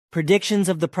Predictions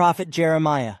of the Prophet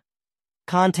Jeremiah.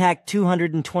 Contact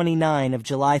 229 of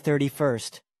July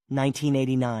 31st,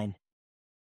 1989.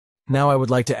 Now I would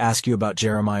like to ask you about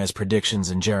Jeremiah's predictions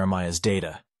and Jeremiah's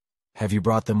data. Have you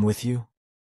brought them with you?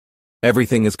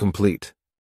 Everything is complete.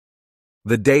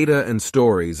 The data and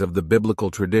stories of the biblical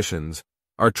traditions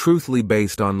are truthfully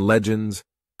based on legends,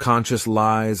 conscious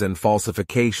lies, and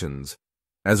falsifications,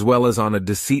 as well as on a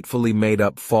deceitfully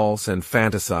made-up false and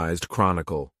fantasized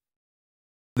chronicle.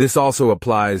 This also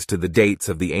applies to the dates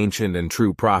of the ancient and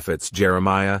true prophets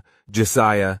Jeremiah,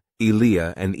 Jesaia,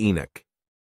 Elia, and Henoch.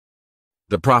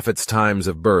 The prophets' times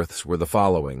of births were the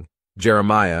following: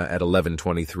 Jeremiah at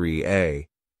 1123a,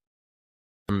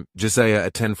 Jesaia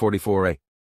at 1044a,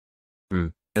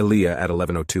 Elia at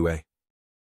 1102a,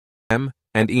 and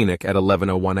Henoch at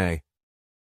 1101a.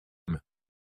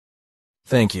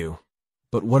 Thank you.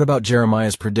 But what about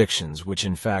Jeremiah's predictions, which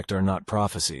in fact are not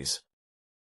prophecies?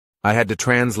 I had to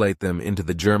translate them into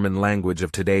the German language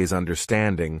of today's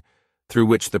understanding, through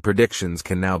which the predictions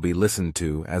can now be listened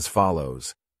to as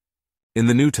follows. In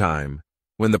the new time,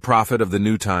 when the prophet of the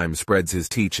new time spreads his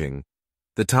teaching,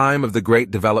 the time of the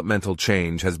great developmental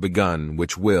change has begun,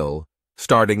 which will,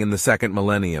 starting in the second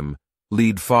millennium,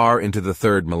 lead far into the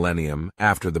third millennium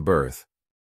after the birth.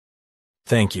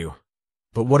 Thank you.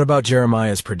 But what about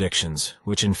Jeremiah's predictions,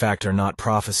 which in fact are not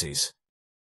prophecies?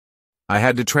 I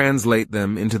had to translate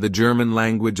them into the German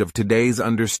language of today's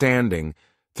understanding,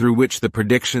 through which the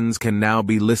predictions can now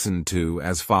be listened to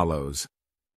as follows.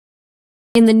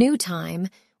 In the new time,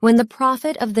 when the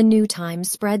prophet of the new time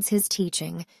spreads his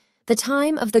teaching, the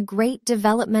time of the great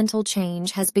developmental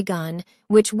change has begun,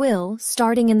 which will,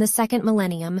 starting in the second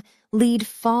millennium, lead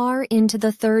far into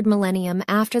the third millennium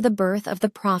after the birth of the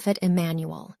prophet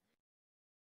Emmanuel.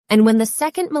 And when the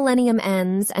second millennium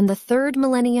ends and the third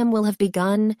millennium will have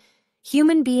begun,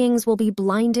 human beings will be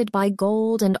blinded by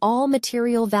gold and all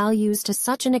material values to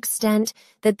such an extent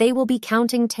that they will be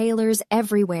counting tailors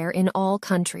everywhere in all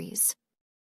countries.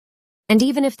 And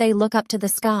even if they look up to the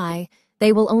sky,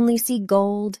 they will only see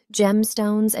gold,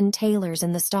 gemstones, and tailors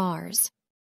in the stars.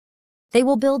 They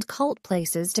will build cult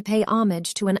places to pay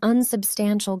homage to an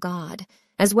unsubstantial God,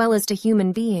 as well as to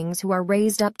human beings who are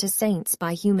raised up to saints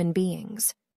by human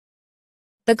beings.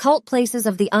 The cult places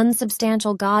of the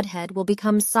unsubstantial Godhead will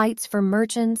become sites for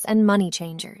merchants and money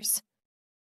changers.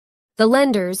 The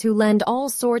lenders who lend all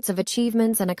sorts of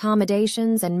achievements and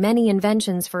accommodations and many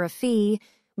inventions for a fee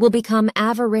will become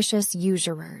avaricious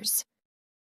usurers.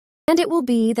 And it will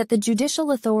be that the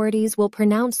judicial authorities will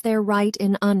pronounce their right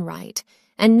in unright,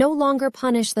 and no longer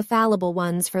punish the fallible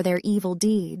ones for their evil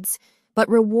deeds, but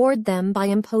reward them by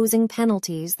imposing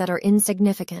penalties that are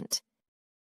insignificant.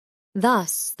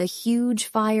 Thus, the huge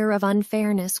fire of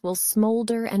unfairness will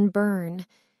smolder and burn,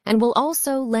 and will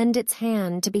also lend its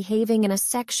hand to behaving in a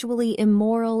sexually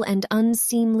immoral and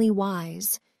unseemly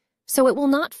wise, so it will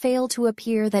not fail to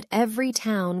appear that every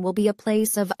town will be a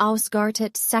place of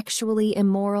ausgeartet sexually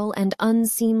immoral and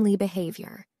unseemly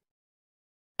behavior.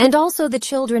 And also the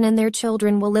children and their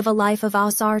children will live a life of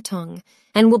Ausartung,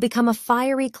 and will become a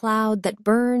fiery cloud that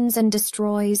burns and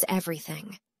destroys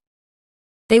everything.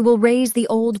 They will raise the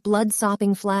old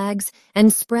blood-sopping flags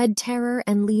and spread terror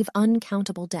and leave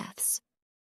uncountable deaths.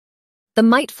 The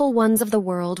mightful ones of the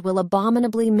world will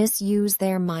abominably misuse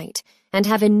their might and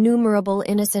have innumerable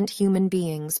innocent human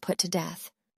beings put to death.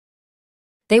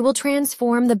 They will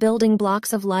transform the building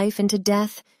blocks of life into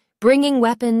death, bringing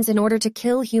weapons in order to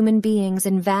kill human beings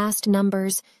in vast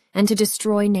numbers and to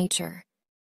destroy nature.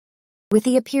 With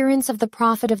the appearance of the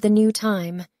prophet of the new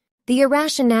time, the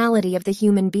irrationality of the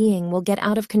human being will get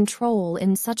out of control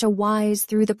in such a wise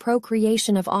through the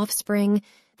procreation of offspring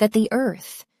that the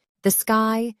earth, the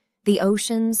sky, the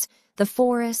oceans, the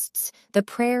forests, the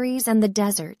prairies, and the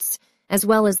deserts, as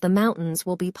well as the mountains,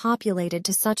 will be populated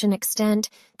to such an extent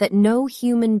that no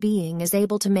human being is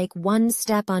able to make one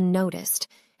step unnoticed,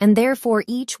 and therefore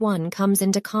each one comes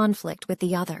into conflict with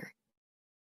the other.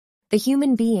 The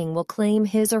human being will claim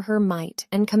his or her might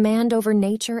and command over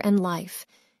nature and life,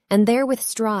 and therewith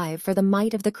strive for the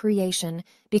might of the creation,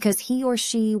 because he or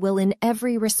she will in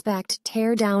every respect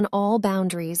tear down all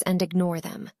boundaries and ignore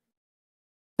them.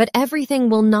 But everything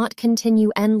will not continue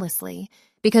endlessly,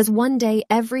 because one day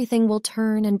everything will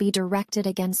turn and be directed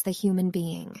against the human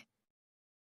being.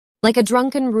 Like a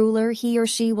drunken ruler, he or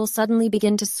she will suddenly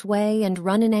begin to sway and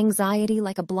run in anxiety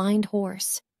like a blind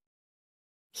horse.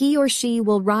 He or she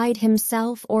will ride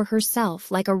himself or herself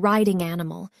like a riding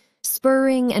animal,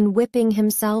 spurring and whipping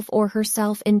himself or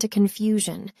herself into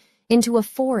confusion, into a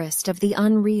forest of the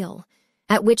unreal,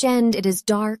 at which end it is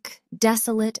dark,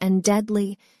 desolate, and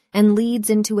deadly, and leads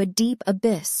into a deep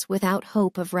abyss without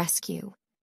hope of rescue.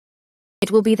 It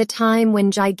will be the time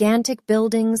when gigantic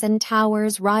buildings and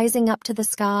towers rising up to the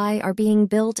sky are being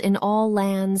built in all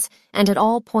lands and at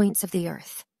all points of the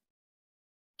earth.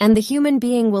 And the human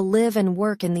being will live and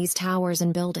work in these towers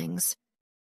and buildings.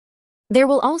 There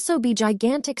will also be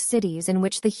gigantic cities in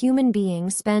which the human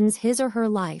being spends his or her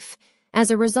life.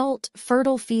 As a result,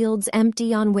 fertile fields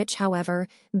empty on which, however,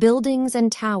 buildings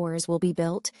and towers will be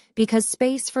built because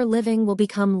space for living will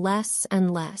become less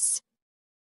and less.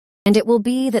 And it will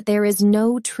be that there is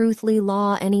no truthly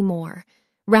law anymore,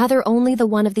 rather only the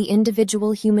one of the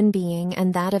individual human being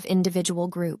and that of individual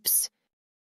groups.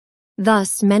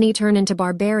 Thus, many turn into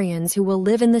barbarians who will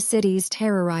live in the cities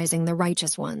terrorizing the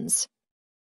righteous ones.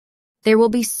 There will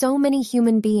be so many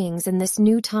human beings in this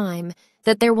new time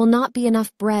that there will not be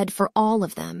enough bread for all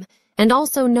of them, and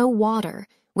also no water,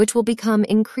 which will become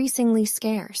increasingly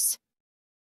scarce.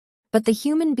 But the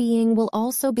human being will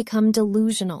also become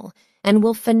delusional and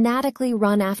will fanatically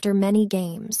run after many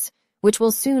games, which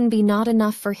will soon be not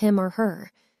enough for him or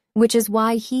her, which is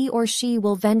why he or she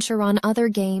will venture on other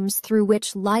games through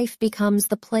which life becomes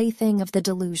the plaything of the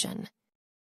delusion.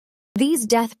 These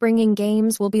death-bringing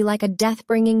games will be like a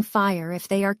death-bringing fire if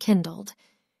they are kindled,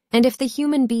 and if the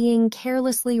human being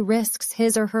carelessly risks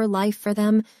his or her life for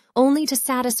them only to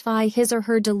satisfy his or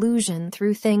her delusion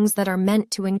through things that are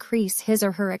meant to increase his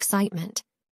or her excitement.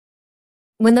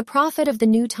 When the prophet of the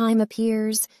new time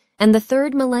appears, and the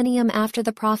third millennium after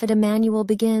the prophet Emmanuel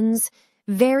begins,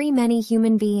 very many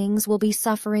human beings will be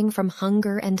suffering from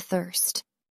hunger and thirst.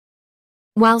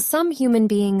 While some human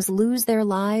beings lose their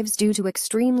lives due to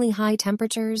extremely high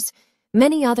temperatures,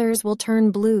 many others will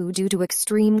turn blue due to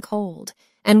extreme cold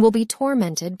and will be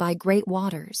tormented by great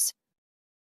waters.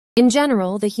 In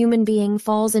general, the human being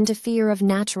falls into fear of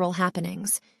natural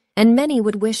happenings, and many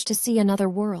would wish to see another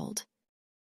world.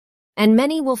 And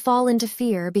many will fall into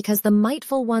fear because the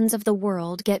mightful ones of the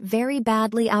world get very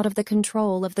badly out of the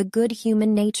control of the good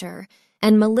human nature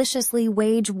and maliciously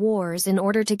wage wars in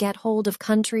order to get hold of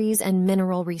countries and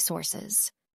mineral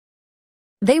resources.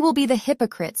 They will be the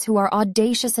hypocrites who are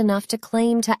audacious enough to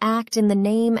claim to act in the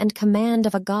name and command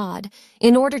of a god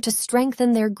in order to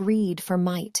strengthen their greed for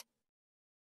might.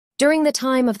 During the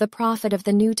time of the prophet of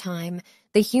the new time,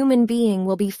 the human being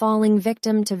will be falling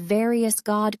victim to various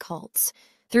god cults,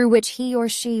 through which he or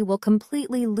she will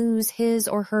completely lose his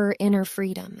or her inner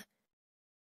freedom.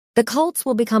 The cults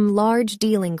will become large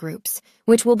dealing groups,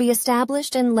 which will be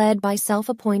established and led by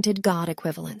self-appointed god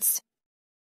equivalents.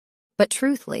 But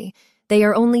truthfully, they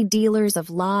are only dealers of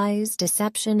lies,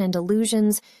 deception, and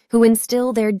illusions who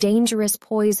instill their dangerous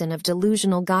poison of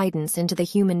delusional guidance into the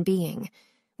human being,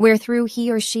 wherethrough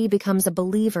he or she becomes a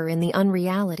believer in the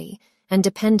unreality and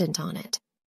dependent on it.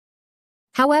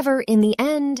 However, in the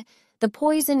end, the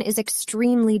poison is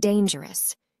extremely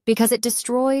dangerous because it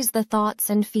destroys the thoughts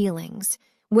and feelings,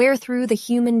 wherethrough the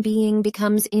human being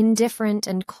becomes indifferent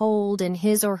and cold in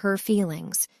his or her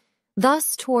feelings,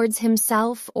 thus towards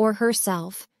himself or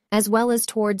herself, as well as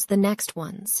towards the next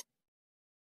ones.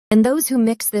 And those who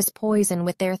mix this poison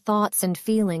with their thoughts and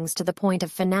feelings to the point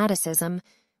of fanaticism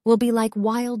will be like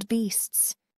wild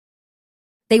beasts.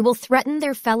 They will threaten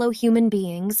their fellow human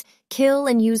beings, kill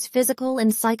and use physical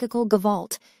and psychical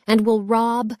gavolt, and will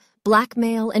rob,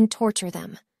 blackmail, and torture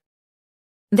them.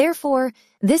 Therefore,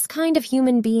 this kind of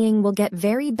human being will get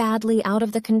very badly out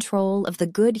of the control of the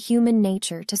good human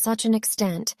nature to such an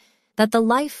extent that the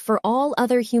life for all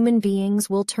other human beings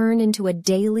will turn into a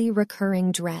daily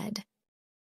recurring dread.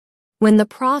 When the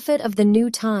prophet of the new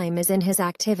time is in his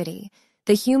activity,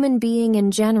 the human being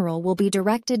in general will be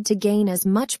directed to gain as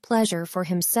much pleasure for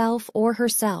himself or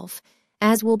herself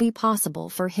as will be possible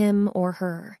for him or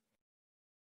her.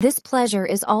 This pleasure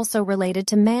is also related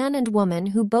to man and woman,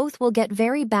 who both will get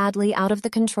very badly out of the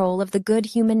control of the good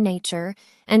human nature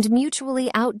and mutually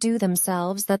outdo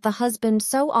themselves, that the husband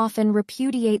so often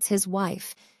repudiates his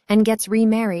wife and gets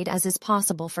remarried as is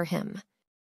possible for him.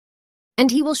 And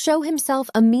he will show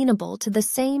himself amenable to the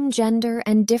same gender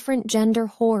and different gender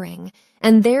whoring,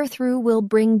 and therethrough will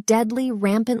bring deadly,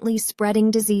 rampantly spreading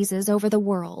diseases over the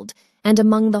world and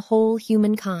among the whole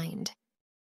humankind.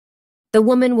 The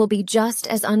woman will be just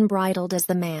as unbridled as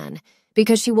the man,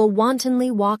 because she will wantonly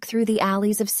walk through the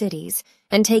alleys of cities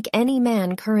and take any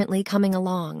man currently coming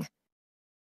along.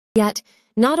 Yet,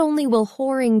 not only will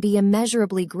whoring be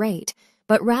immeasurably great,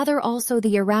 but rather also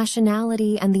the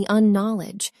irrationality and the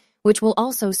unknowledge, which will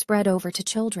also spread over to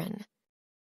children.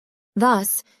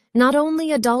 Thus, not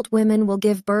only adult women will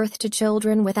give birth to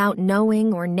children without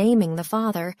knowing or naming the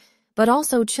father, but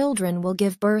also children will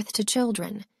give birth to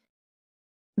children.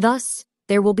 Thus,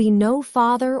 there will be no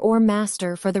father or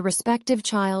master for the respective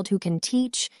child who can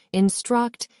teach,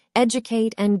 instruct,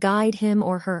 educate and guide him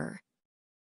or her.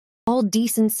 All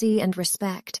decency and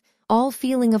respect, all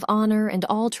feeling of honor and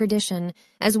all tradition,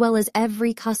 as well as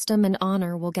every custom and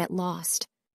honor will get lost.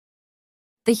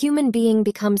 The human being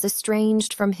becomes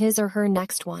estranged from his or her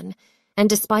next one, and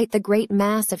despite the great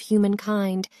mass of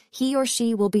humankind, he or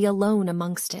she will be alone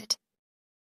amongst it.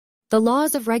 The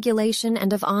laws of regulation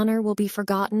and of honor will be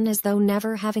forgotten as though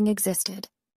never having existed.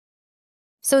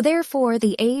 So therefore,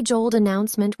 the age-old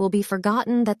announcement will be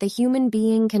forgotten that the human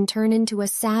being can turn into a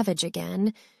savage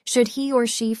again, should he or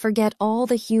she forget all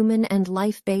the human and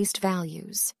life-based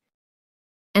values.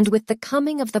 And with the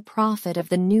coming of the prophet of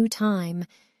the new time,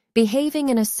 behaving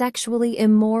in a sexually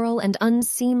immoral and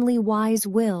unseemly wise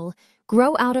will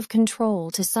grow out of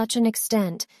control to such an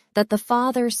extent that the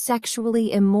father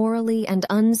sexually, immorally, and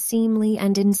unseemly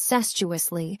and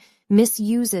incestuously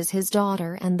misuses his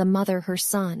daughter and the mother her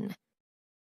son.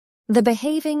 The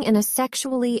behaving in a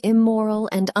sexually immoral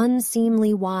and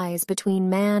unseemly wise between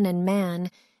man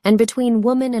and between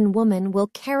woman and woman will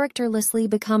characterlessly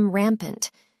become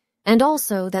rampant, and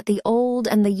also that the old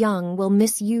and the young will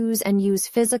misuse and use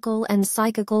physical and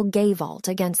psychical gavolt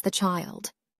against the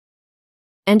child.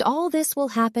 And all this will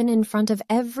happen in front of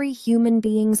every human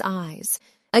being's eyes,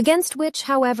 against which,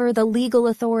 however, the legal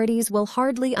authorities will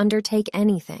hardly undertake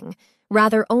anything,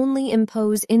 rather only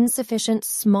impose insufficient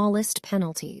smallest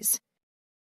penalties.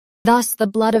 Thus the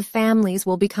blood of families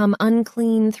will become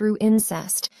unclean through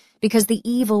incest, because the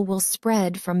evil will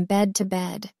spread from bed to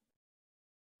bed.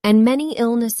 And many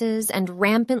illnesses and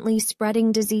rampantly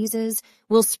spreading diseases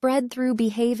will spread through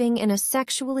behaving in a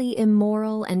sexually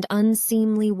immoral and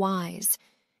unseemly wise,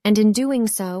 and in doing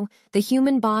so, the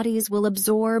human bodies will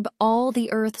absorb all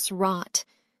the earth's rot,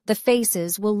 the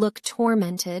faces will look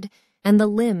tormented, and the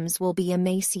limbs will be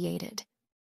emaciated.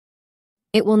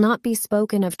 It will not be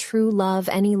spoken of true love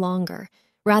any longer,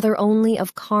 rather only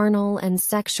of carnal and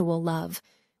sexual love,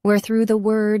 where through the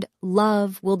word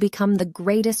love will become the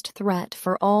greatest threat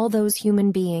for all those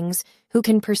human beings who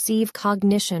can perceive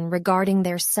cognition regarding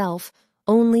their self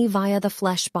only via the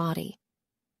flesh body.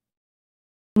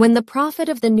 When the prophet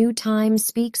of the new time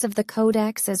speaks of the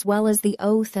codex as well as the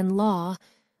oath and law,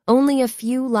 only a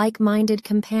few like-minded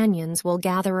companions will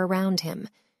gather around him,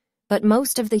 but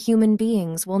most of the human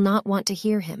beings will not want to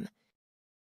hear him.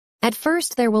 At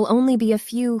first there will only be a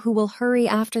few who will hurry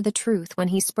after the truth when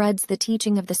he spreads the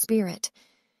teaching of the Spirit,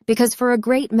 because for a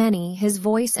great many his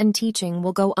voice and teaching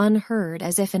will go unheard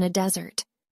as if in a desert.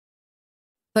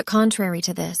 But contrary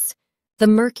to this, the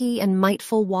murky and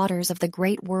mightful waters of the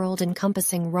great world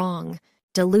encompassing wrong,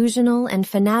 delusional and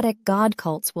fanatic God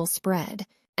cults will spread,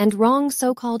 and wrong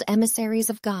so-called emissaries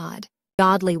of God,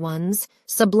 godly ones,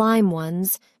 sublime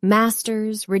ones,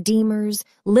 masters, redeemers,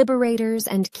 liberators,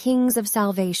 and kings of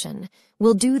salvation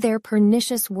will do their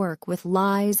pernicious work with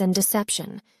lies and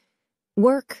deception,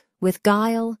 work with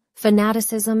guile,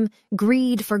 fanaticism,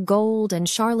 greed for gold, and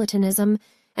charlatanism,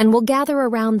 and will gather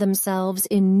around themselves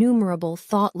innumerable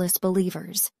thoughtless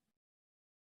believers.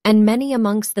 And many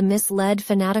amongst the misled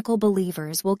fanatical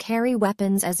believers will carry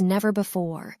weapons as never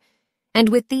before, and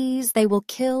with these they will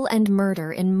kill and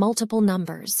murder in multiple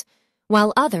numbers,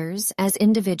 while others, as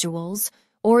individuals,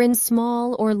 or in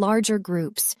small or larger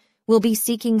groups, will be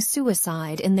seeking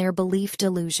suicide in their belief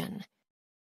delusion.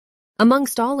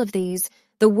 Amongst all of these,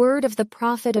 the word of the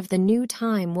prophet of the new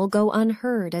time will go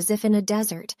unheard as if in a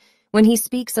desert, when he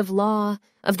speaks of law,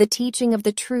 of the teaching of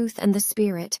the truth and the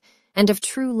Spirit, and of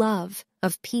true love,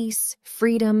 of peace,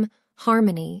 freedom,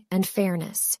 harmony, and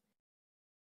fairness.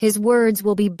 His words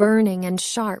will be burning and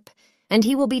sharp, and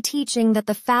he will be teaching that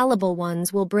the fallible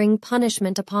ones will bring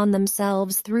punishment upon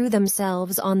themselves through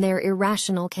themselves on their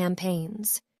irrational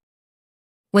campaigns.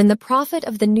 When the prophet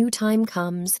of the new time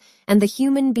comes, and the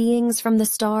human beings from the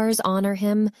stars honor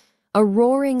him, a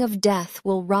roaring of death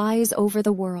will rise over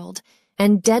the world,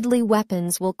 and deadly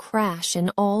weapons will crash in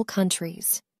all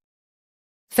countries.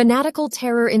 Fanatical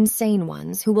terror-insane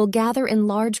ones who will gather in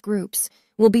large groups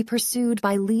will be pursued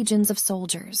by legions of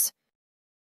soldiers.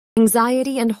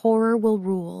 Anxiety and horror will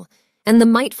rule, and the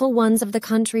mightful ones of the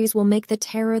countries will make the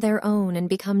terror their own and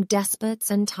become despots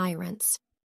and tyrants.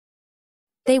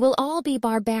 They will all be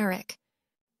barbaric,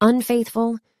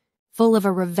 unfaithful, full of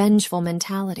a revengeful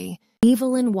mentality,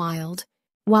 evil and wild,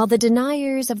 while the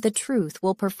deniers of the truth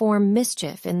will perform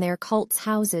mischief in their cults'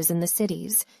 houses in the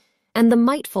cities, and the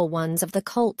mightful ones of the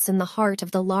cults in the heart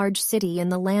of the large city in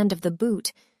the land of the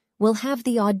boot will have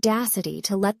the audacity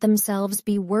to let themselves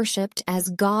be worshipped as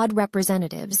God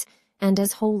representatives and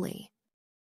as holy.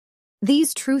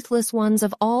 These truthless ones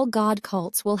of all God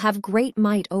cults will have great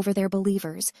might over their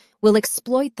believers, will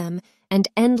exploit them, and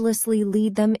endlessly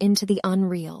lead them into the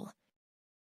unreal.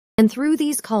 And through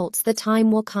these cults the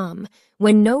time will come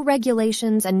when no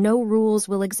regulations and no rules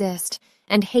will exist,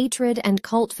 and hatred and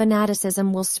cult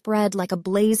fanaticism will spread like a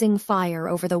blazing fire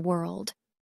over the world.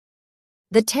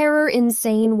 The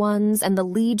terror-insane ones and the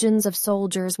legions of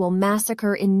soldiers will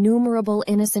massacre innumerable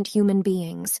innocent human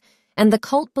beings, and the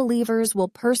cult believers will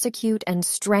persecute and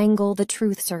strangle the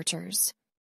truth-searchers.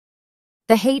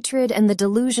 The hatred and the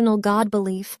delusional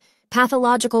God-belief,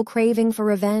 pathological craving for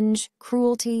revenge,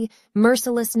 cruelty,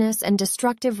 mercilessness, and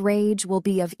destructive rage will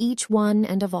be of each one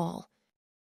and of all.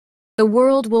 The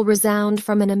world will resound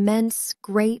from an immense,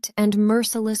 great, and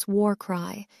merciless war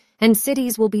cry, and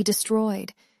cities will be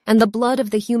destroyed, and the blood of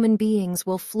the human beings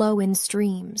will flow in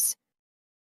streams.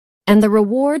 And the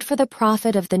reward for the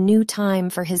prophet of the new time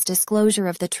for his disclosure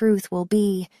of the truth will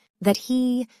be that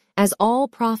he, as all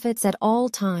prophets at all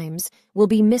times, will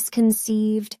be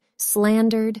misconceived,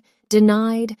 slandered,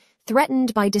 denied,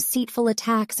 threatened by deceitful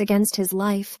attacks against his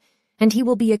life, and he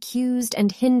will be accused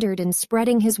and hindered in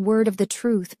spreading his word of the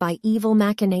truth by evil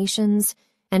machinations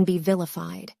and be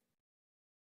vilified.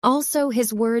 Also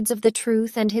his words of the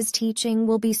truth and his teaching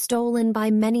will be stolen by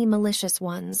many malicious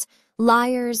ones,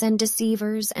 liars and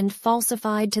deceivers, and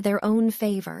falsified to their own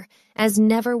favor, as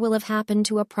never will have happened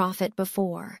to a prophet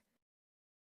before.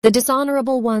 The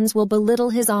dishonorable ones will belittle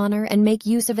his honor and make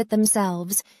use of it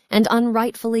themselves, and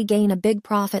unrightfully gain a big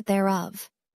profit thereof.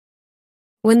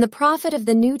 When the prophet of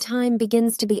the new time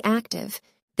begins to be active,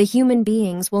 the human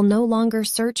beings will no longer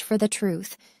search for the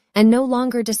truth, and no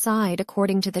longer decide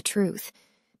according to the truth,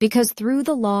 because through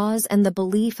the laws and the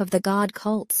belief of the God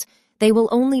cults, they will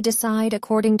only decide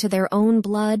according to their own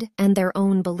blood and their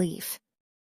own belief.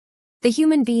 The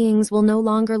human beings will no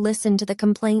longer listen to the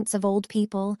complaints of old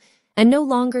people, and no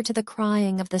longer to the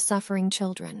crying of the suffering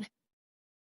children.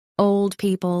 Old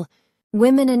people,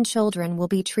 women and children will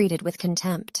be treated with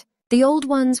contempt. The old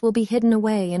ones will be hidden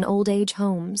away in old age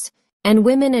homes, and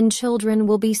women and children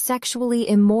will be sexually,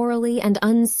 immorally, and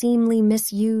unseemly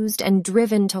misused and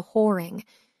driven to whoring,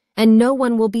 and no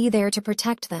one will be there to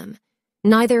protect them,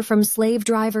 neither from slave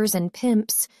drivers and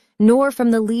pimps, nor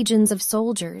from the legions of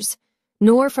soldiers,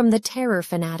 nor from the terror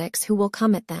fanatics who will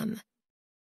come at them.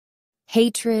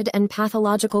 Hatred and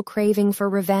pathological craving for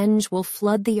revenge will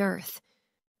flood the earth,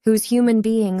 whose human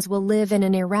beings will live in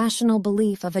an irrational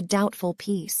belief of a doubtful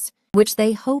peace, which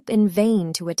they hope in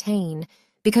vain to attain,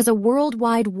 because a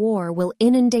worldwide war will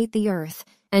inundate the earth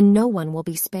and no one will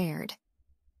be spared.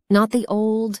 Not the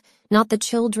old, not the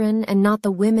children, and not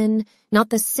the women, not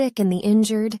the sick and the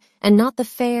injured, and not the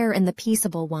fair and the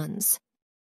peaceable ones.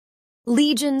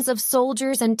 Legions of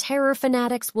soldiers and terror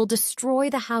fanatics will destroy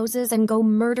the houses and go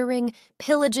murdering,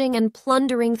 pillaging, and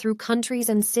plundering through countries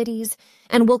and cities,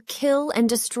 and will kill and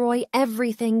destroy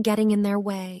everything getting in their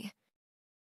way.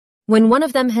 When one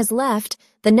of them has left,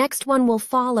 the next one will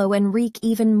follow and wreak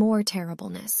even more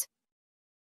terribleness.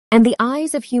 And the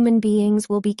eyes of human beings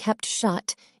will be kept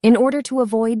shut in order to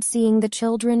avoid seeing the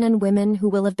children and women who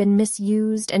will have been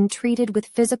misused and treated with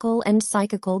physical and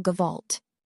psychical gavolt.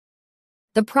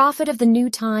 The prophet of the new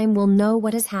time will know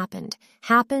what has happened,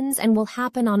 happens, and will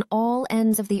happen on all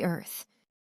ends of the earth.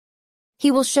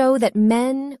 He will show that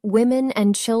men, women,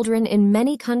 and children in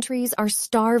many countries are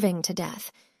starving to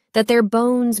death, that their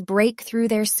bones break through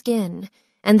their skin,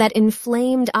 and that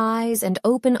inflamed eyes and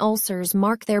open ulcers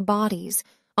mark their bodies,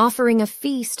 offering a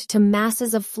feast to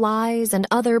masses of flies and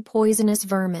other poisonous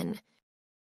vermin.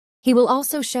 He will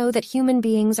also show that human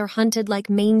beings are hunted like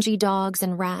mangy dogs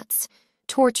and rats,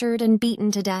 tortured and beaten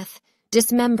to death,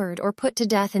 dismembered or put to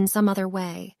death in some other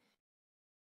way.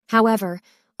 However,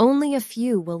 only a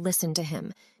few will listen to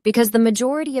him, because the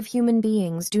majority of human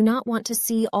beings do not want to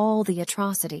see all the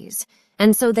atrocities,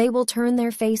 and so they will turn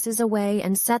their faces away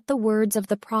and set the words of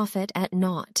the prophet at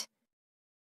naught.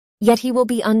 Yet he will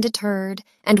be undeterred,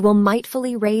 and will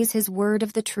mightfully raise his word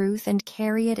of the truth and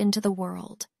carry it into the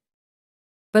world.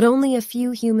 But only a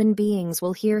few human beings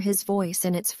will hear his voice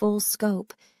in its full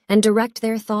scope, and direct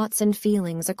their thoughts and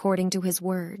feelings according to his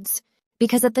words,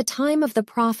 because at the time of the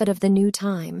prophet of the new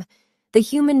time, the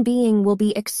human being will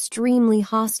be extremely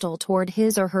hostile toward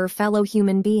his or her fellow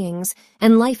human beings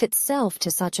and life itself to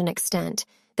such an extent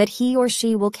that he or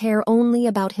she will care only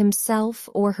about himself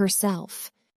or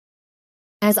herself.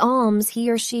 As alms,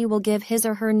 he or she will give his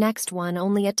or her next one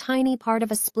only a tiny part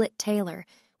of a split tailor,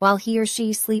 while he or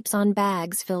she sleeps on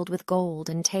bags filled with gold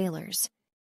and tailors.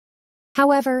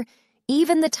 However,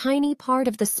 even the tiny part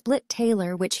of the split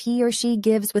tailor which he or she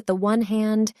gives with the one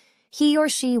hand, he or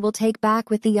she will take back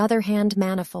with the other hand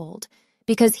manifold,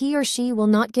 because he or she will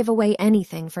not give away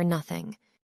anything for nothing.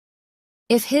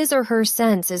 If his or her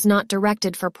sense is not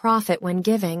directed for profit when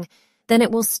giving, then it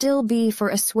will still be for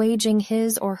assuaging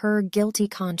his or her guilty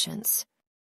conscience.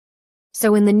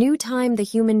 So in the new time, the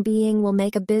human being will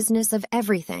make a business of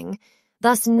everything,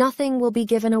 thus nothing will be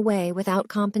given away without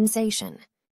compensation.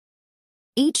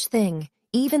 Each thing,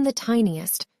 even the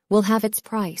tiniest, will have its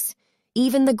price,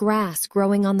 even the grass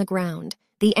growing on the ground,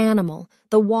 the animal,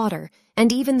 the water,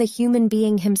 and even the human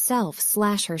being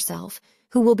himself/herself,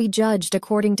 who will be judged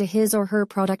according to his or her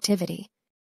productivity.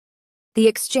 The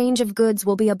exchange of goods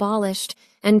will be abolished,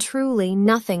 and truly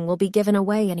nothing will be given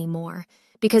away anymore,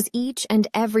 because each and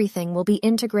everything will be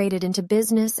integrated into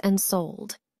business and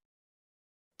sold.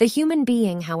 The human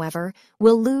being, however,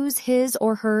 will lose his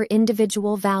or her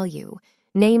individual value,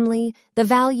 namely, the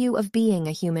value of being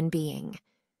a human being.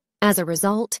 As a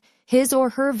result, his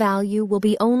or her value will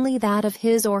be only that of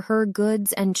his or her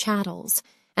goods and chattels,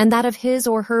 and that of his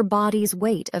or her body's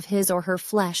weight of his or her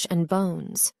flesh and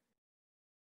bones.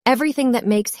 Everything that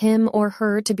makes him or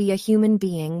her to be a human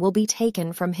being will be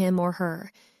taken from him or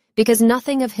her, because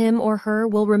nothing of him or her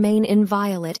will remain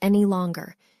inviolate any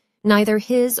longer, neither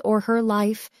his or her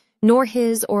life, nor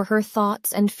his or her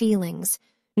thoughts and feelings,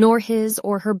 nor his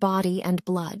or her body and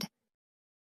blood.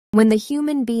 When the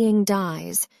human being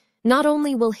dies, not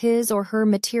only will his or her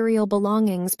material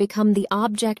belongings become the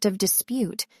object of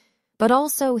dispute, but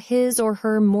also his or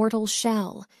her mortal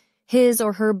shell, his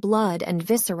or her blood and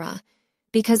viscera,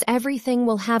 because everything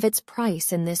will have its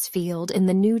price in this field in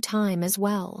the new time as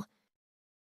well.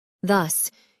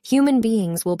 Thus, human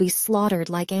beings will be slaughtered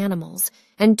like animals,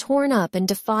 and torn up and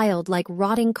defiled like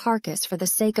rotting carcass for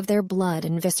the sake of their blood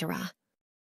and viscera.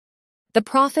 The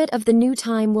prophet of the new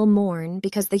time will mourn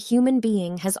because the human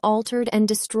being has altered and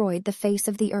destroyed the face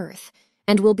of the earth,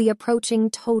 and will be approaching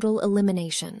total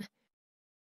elimination.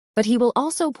 But he will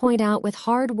also point out with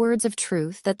hard words of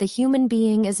truth that the human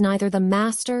being is neither the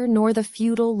master nor the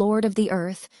feudal lord of the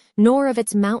earth, nor of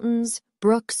its mountains,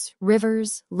 brooks,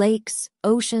 rivers, lakes,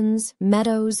 oceans,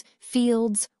 meadows,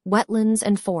 fields, wetlands,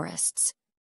 and forests.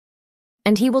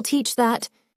 And he will teach that,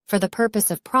 for the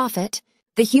purpose of profit,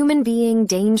 the human being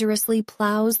dangerously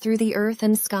plows through the earth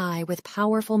and sky with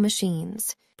powerful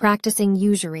machines, practicing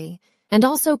usury, and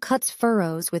also cuts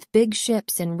furrows with big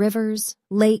ships in rivers,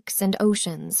 lakes, and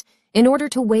oceans, in order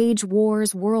to wage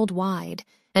wars worldwide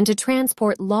and to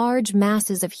transport large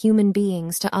masses of human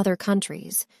beings to other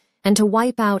countries, and to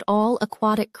wipe out all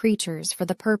aquatic creatures for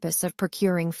the purpose of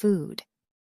procuring food.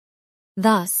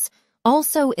 Thus,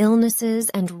 also illnesses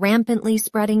and rampantly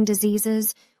spreading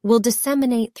diseases will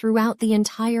disseminate throughout the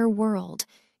entire world,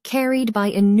 carried by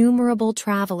innumerable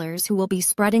travelers who will be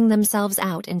spreading themselves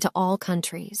out into all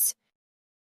countries.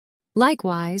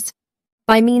 Likewise,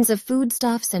 by means of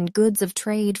foodstuffs and goods of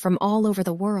trade from all over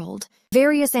the world,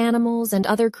 various animals and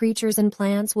other creatures and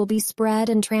plants will be spread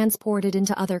and transported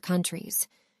into other countries.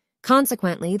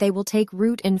 Consequently, they will take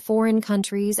root in foreign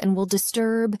countries and will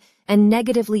disturb and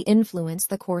negatively influence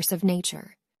the course of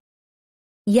nature.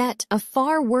 Yet, a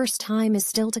far worse time is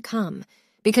still to come,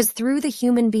 because through the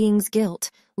human being's guilt,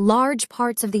 large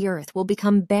parts of the earth will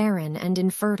become barren and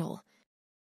infertile.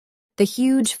 The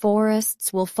huge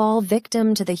forests will fall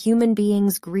victim to the human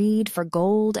being's greed for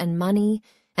gold and money,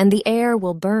 and the air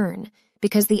will burn,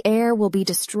 because the air will be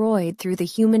destroyed through the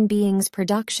human being's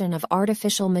production of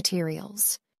artificial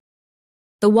materials.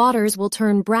 The waters will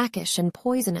turn brackish and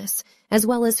poisonous, as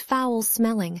well as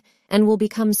foul-smelling, and will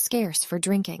become scarce for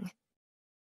drinking.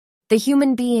 The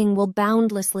human being will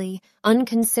boundlessly,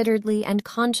 unconsideredly, and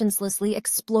consciencelessly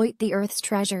exploit the earth's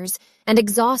treasures and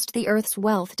exhaust the earth's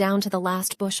wealth down to the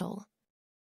last bushel.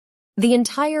 The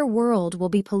entire world will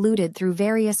be polluted through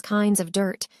various kinds of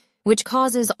dirt, which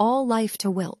causes all life to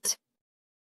wilt.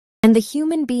 And the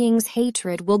human being's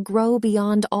hatred will grow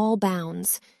beyond all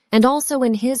bounds, and also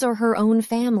in his or her own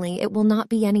family it will not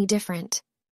be any different.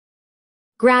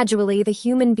 Gradually, the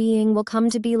human being will come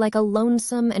to be like a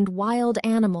lonesome and wild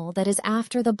animal that is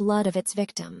after the blood of its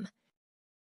victim.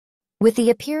 With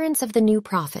the appearance of the new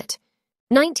prophet,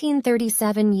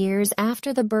 1937 years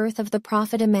after the birth of the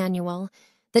prophet Emmanuel,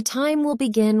 the time will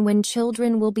begin when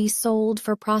children will be sold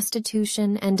for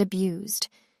prostitution and abused.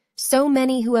 So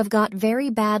many who have got very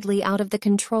badly out of the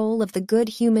control of the good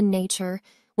human nature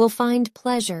will find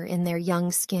pleasure in their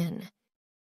young skin.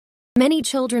 Many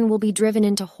children will be driven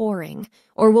into whoring,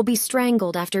 or will be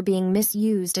strangled after being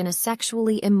misused in a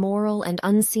sexually immoral and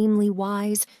unseemly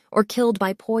wise, or killed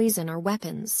by poison or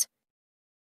weapons.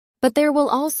 But there will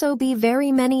also be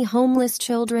very many homeless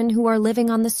children who are living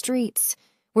on the streets,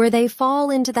 where they fall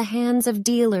into the hands of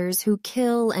dealers who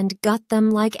kill and gut them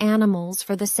like animals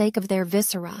for the sake of their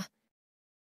viscera.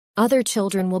 Other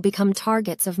children will become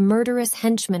targets of murderous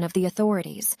henchmen of the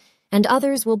authorities, and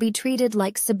others will be treated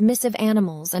like submissive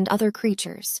animals and other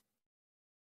creatures.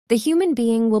 The human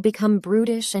being will become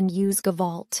brutish and use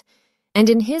gavolt, and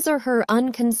in his or her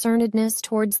unconcernedness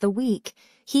towards the weak,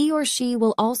 he or she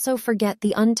will also forget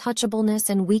the untouchableness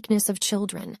and weakness of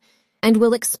children, and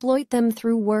will exploit them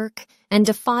through work and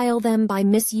defile them by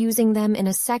misusing them in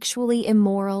a sexually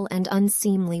immoral and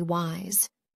unseemly wise.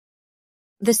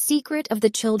 The secret of the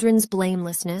children's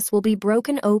blamelessness will be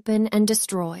broken open and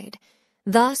destroyed.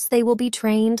 Thus they will be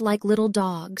trained like little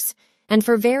dogs, and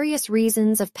for various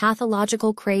reasons of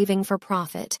pathological craving for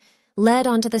profit, led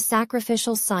onto the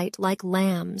sacrificial site like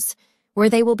lambs, where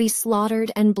they will be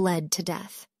slaughtered and bled to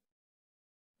death.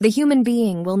 The human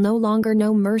being will no longer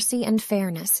know mercy and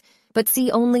fairness, but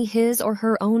see only his or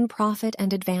her own profit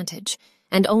and advantage,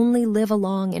 and only live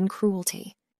along in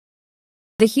cruelty.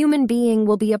 The human being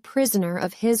will be a prisoner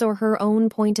of his or her own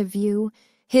point of view,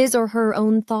 his or her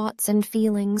own thoughts and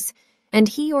feelings, and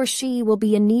he or she will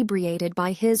be inebriated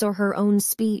by his or her own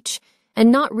speech,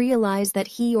 and not realize that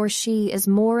he or she is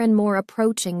more and more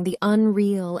approaching the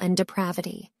unreal and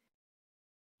depravity.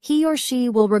 He or she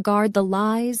will regard the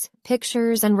lies,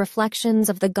 pictures, and reflections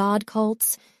of the god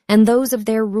cults and those of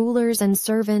their rulers and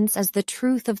servants as the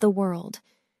truth of the world,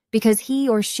 because he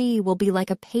or she will be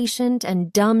like a patient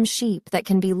and dumb sheep that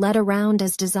can be led around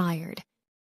as desired.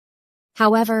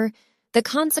 However, the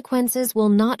consequences will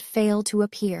not fail to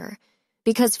appear,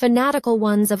 because fanatical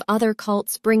ones of other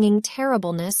cults bringing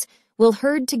terribleness will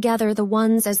herd together the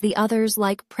ones as the others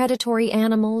like predatory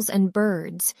animals and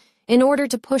birds, in order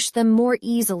to push them more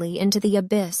easily into the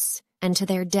abyss and to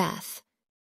their death.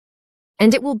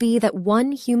 And it will be that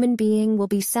one human being will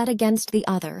be set against the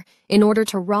other in order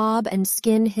to rob and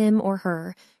skin him or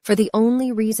her for the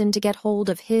only reason to get hold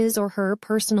of his or her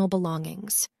personal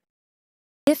belongings.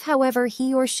 If, however,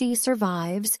 he or she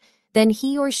survives, then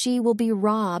he or she will be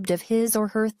robbed of his or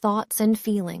her thoughts and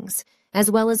feelings, as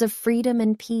well as of freedom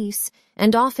and peace,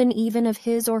 and often even of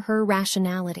his or her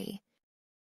rationality.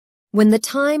 When the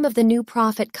time of the new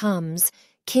prophet comes,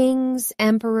 kings,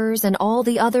 emperors, and all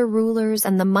the other rulers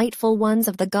and the mightful ones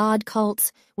of the god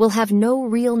cults will have no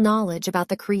real knowledge about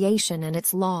the creation and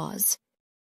its laws.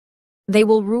 They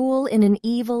will rule in an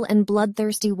evil and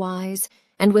bloodthirsty wise,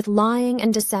 and with lying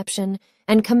and deception,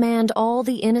 and command all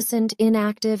the innocent,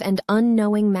 inactive, and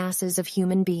unknowing masses of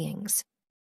human beings.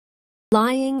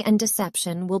 Lying and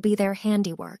deception will be their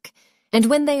handiwork, and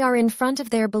when they are in front of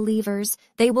their believers,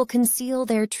 they will conceal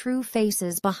their true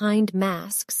faces behind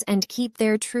masks and keep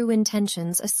their true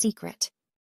intentions a secret.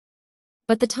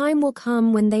 But the time will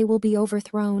come when they will be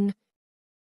overthrown.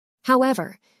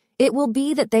 However, it will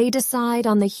be that they decide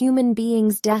on the human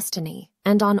being's destiny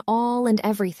and on all and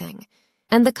everything,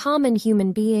 and the common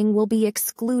human being will be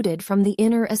excluded from the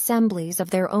inner assemblies of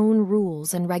their own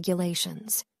rules and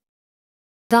regulations.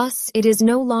 Thus, it is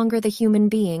no longer the human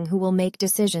being who will make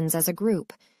decisions as a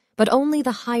group, but only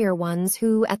the higher ones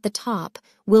who, at the top,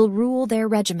 will rule their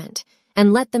regiment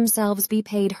and let themselves be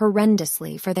paid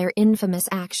horrendously for their infamous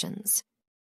actions.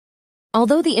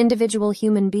 Although the individual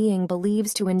human being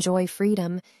believes to enjoy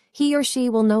freedom, he or she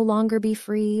will no longer be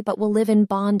free but will live in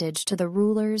bondage to the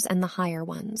rulers and the higher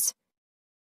ones.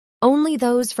 Only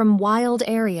those from wild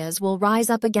areas will rise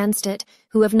up against it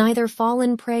who have neither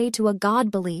fallen prey to a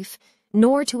God belief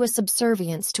nor to a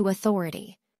subservience to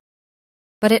authority.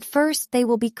 But at first they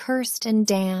will be cursed and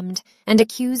damned and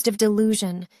accused of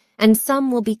delusion, and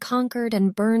some will be conquered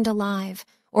and burned alive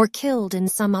or killed in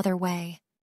some other way.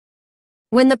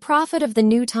 When the prophet of the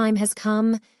new time has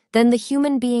come, then the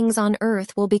human beings on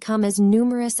earth will become as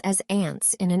numerous as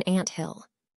ants in an anthill.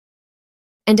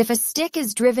 And if a stick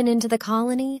is driven into the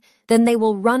colony, then they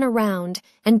will run around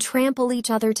and trample each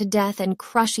other to death and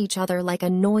crush each other like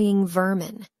annoying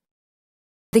vermin.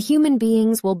 The human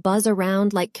beings will buzz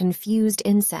around like confused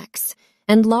insects,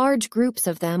 and large groups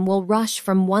of them will rush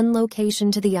from one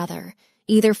location to the other,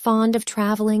 either fond of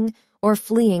traveling or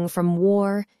fleeing from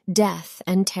war, death,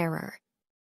 and terror.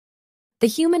 The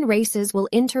human races will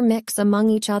intermix among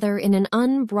each other in an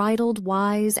unbridled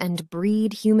wise and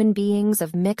breed human beings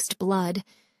of mixed blood,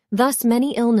 thus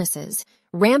many illnesses,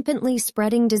 rampantly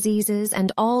spreading diseases,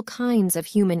 and all kinds of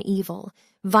human evil,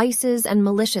 vices, and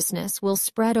maliciousness will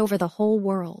spread over the whole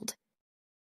world.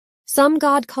 Some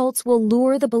god cults will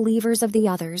lure the believers of the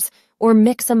others, or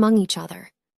mix among each other.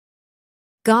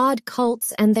 God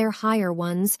cults and their higher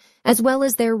ones, as well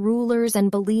as their rulers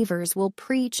and believers, will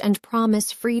preach and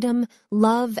promise freedom,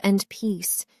 love, and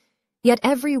peace. Yet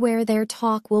everywhere their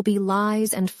talk will be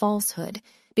lies and falsehood,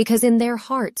 because in their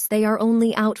hearts they are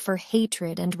only out for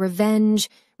hatred and revenge,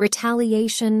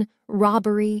 retaliation,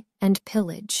 robbery, and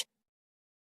pillage.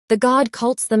 The god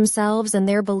cults themselves and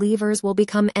their believers will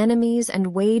become enemies and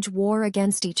wage war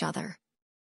against each other.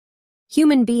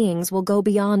 Human beings will go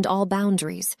beyond all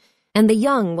boundaries, and the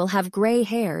young will have gray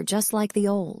hair just like the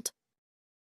old.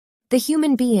 The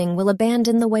human being will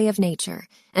abandon the way of nature,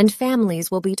 and families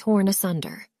will be torn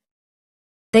asunder.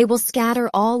 They will scatter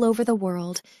all over the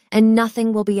world, and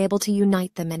nothing will be able to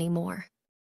unite them anymore.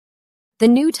 The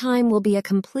new time will be a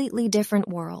completely different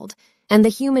world, and the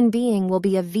human being will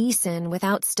be a V-sin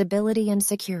without stability and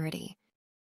security.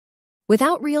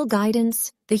 Without real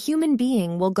guidance, the human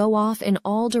being will go off in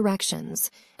all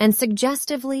directions, and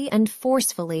suggestively and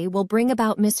forcefully will bring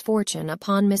about misfortune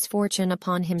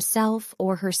upon himself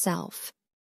or herself.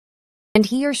 And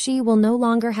he or she will no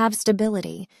longer have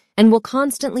stability, and will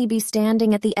constantly be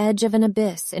standing at the edge of an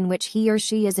abyss in which he or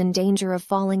she is in danger of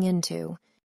falling into.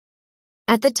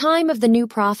 At the time of the new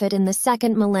prophet in the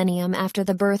second millennium after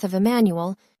the birth of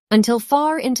Emmanuel, until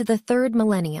far into the third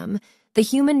millennium, the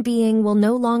human being will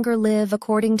no longer live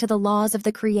according to the laws of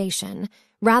the creation,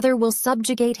 rather will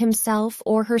subjugate himself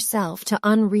or herself to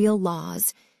unreal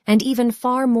laws, and even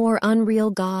far more unreal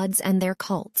gods and their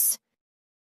cults.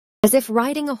 As if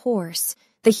riding a horse,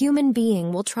 the human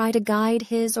being will try to guide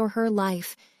his or her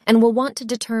life and will want to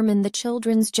determine the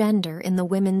children's gender in the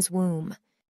woman's womb.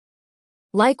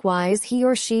 Likewise, he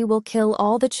or she will kill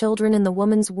all the children in the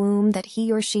woman's womb that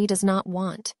he or she does not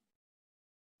want.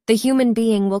 The human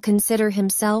being will consider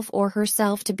himself or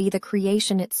herself to be the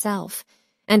creation itself,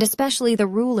 and especially the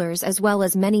rulers as well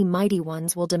as many mighty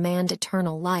ones will demand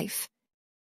eternal life.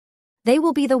 They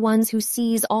will be the ones who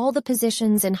seize all the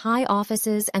positions in high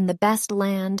offices and the best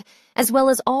land, as well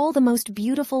as all the most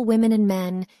beautiful women and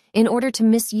men, in order to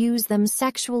misuse them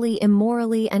sexually,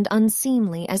 immorally, and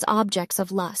unseemly as objects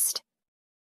of lust.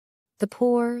 The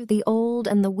poor, the old,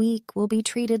 and the weak will be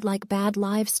treated like bad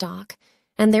livestock,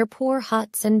 and their poor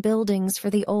huts and buildings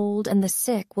for the old and the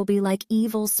sick will be like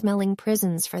evil-smelling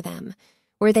prisons for them,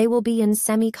 where they will be in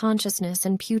semi-consciousness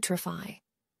and putrefy.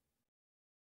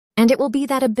 And it will be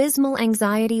that abysmal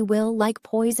anxiety will, like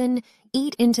poison,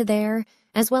 eat into their,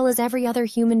 as well as every other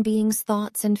human being's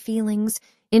thoughts and feelings,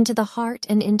 into the heart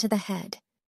and into the head.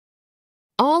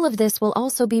 All of this will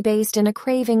also be based in a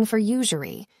craving for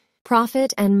usury,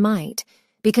 profit, and might,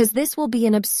 because this will be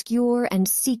an obscure and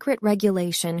secret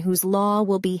regulation whose law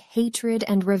will be hatred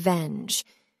and revenge,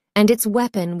 and its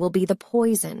weapon will be the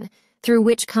poison, through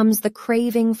which comes the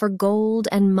craving for gold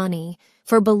and money,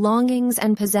 for belongings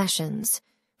and possessions,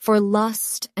 for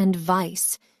lust and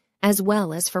vice, as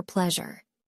well as for pleasure.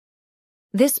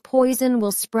 This poison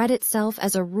will spread itself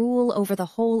as a rule over the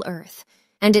whole earth,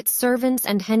 and its servants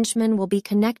and henchmen will be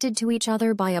connected to each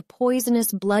other by a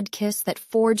poisonous blood kiss that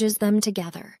forges them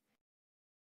together.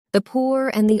 The poor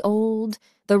and the old,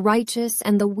 the righteous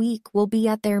and the weak will be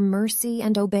at their mercy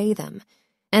and obey them,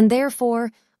 and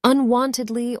therefore,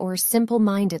 unwantedly or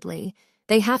simple-mindedly,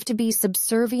 they have to be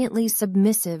subserviently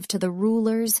submissive to the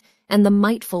rulers and the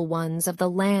mightful ones of the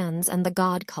lands and the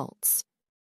god cults.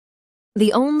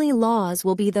 The only laws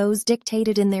will be those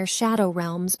dictated in their shadow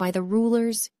realms by the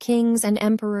rulers, kings, and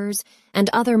emperors, and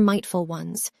other mightful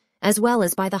ones, as well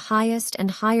as by the highest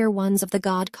and higher ones of the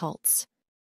god cults.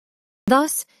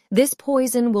 Thus, this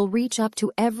poison will reach up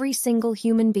to every single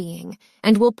human being,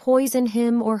 and will poison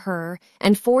him or her,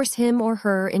 and force him or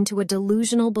her into a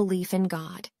delusional belief in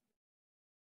God.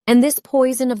 And this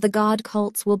poison of the god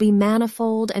cults will be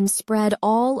manifold and spread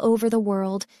all over the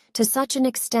world to such an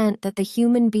extent that the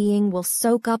human being will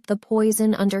soak up the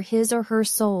poison under his or her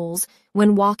soles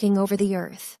when walking over the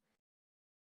earth.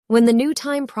 When the new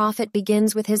time prophet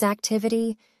begins with his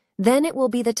activity, then it will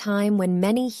be the time when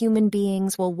many human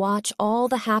beings will watch all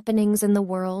the happenings in the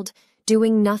world,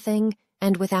 doing nothing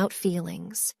and without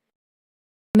feelings.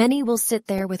 Many will sit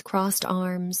there with crossed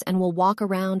arms and will walk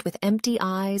around with empty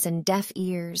eyes and deaf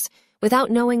ears, without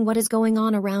knowing what is going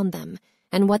on around them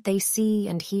and what they see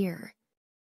and hear.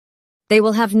 They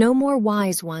will have no more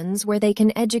wise ones where they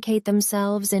can educate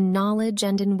themselves in knowledge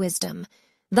and in wisdom.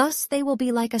 Thus they will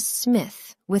be like a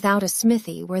smith without a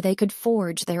smithy where they could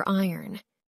forge their iron.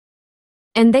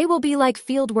 And they will be like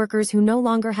field workers who no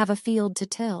longer have a field to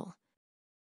till.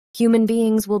 Human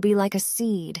beings will be like a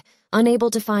seed, unable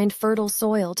to find fertile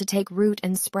soil to take root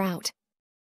and sprout.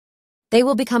 They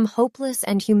will become hopeless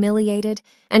and humiliated,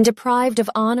 and deprived of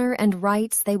honor and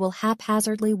rights they will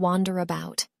haphazardly wander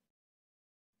about.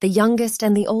 The youngest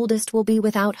and the oldest will be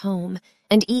without home,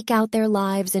 and eke out their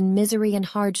lives in misery and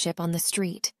hardship on the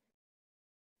street.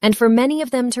 And for many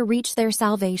of them to reach their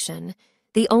salvation,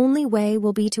 the only way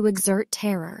will be to exert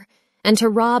terror, and to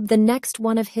rob the next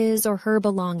one of his or her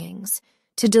belongings,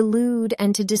 to delude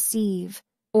and to deceive,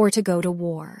 or to go to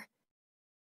war.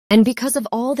 And because of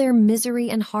all their misery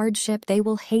and hardship, they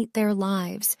will hate their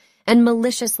lives and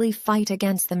maliciously fight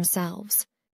against themselves.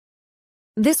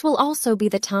 This will also be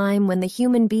the time when the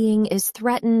human being is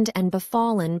threatened and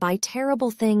befallen by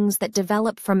terrible things that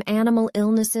develop from animal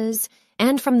illnesses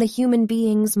and from the human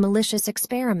being's malicious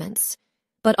experiments,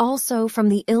 but also from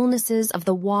the illnesses of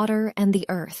the water and the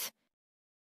earth.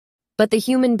 But the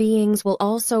human beings will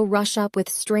also rush up with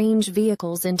strange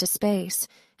vehicles into space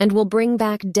and will bring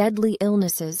back deadly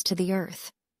illnesses to the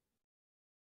earth.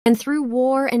 And through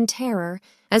war and terror,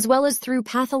 as well as through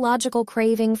pathological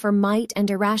craving for might and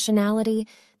irrationality,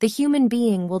 the human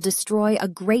being will destroy a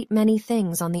great many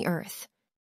things on the earth.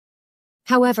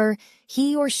 However,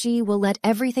 he or she will let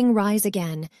everything rise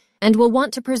again and will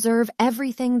want to preserve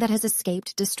everything that has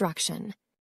escaped destruction.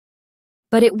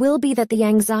 But it will be that the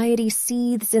anxiety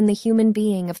seethes in the human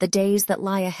being of the days that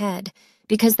lie ahead,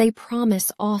 because they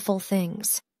promise awful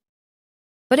things.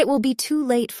 But it will be too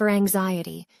late for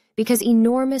anxiety, because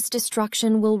enormous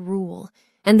destruction will rule,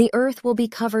 and the earth will be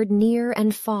covered near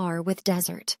and far with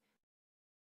desert.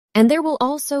 And there will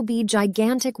also be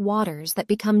gigantic waters that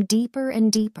become deeper and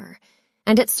deeper,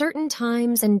 and at certain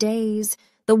times and days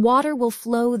the water will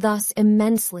flow thus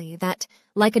immensely that,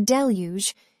 like a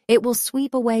deluge, it will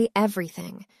sweep away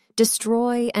everything,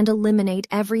 destroy and eliminate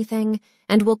everything,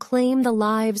 and will claim the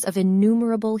lives of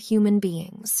innumerable human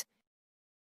beings.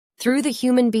 Through the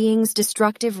human being's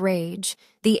destructive rage,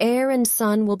 the air and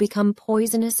sun will become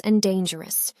poisonous and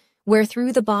dangerous,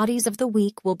 wherethrough the bodies of the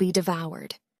weak will be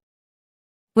devoured.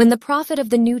 When the prophet of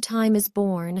the new time is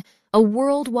born, a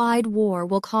worldwide war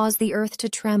will cause the earth to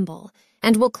tremble,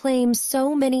 and will claim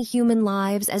so many human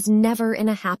lives as never in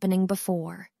a happening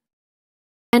before.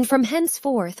 And from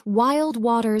henceforth, wild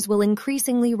waters will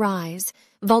increasingly rise,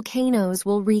 volcanoes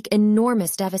will wreak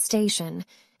enormous devastation,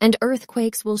 and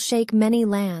earthquakes will shake many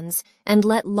lands and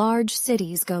let large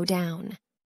cities go down.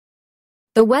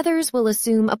 The weathers will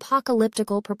assume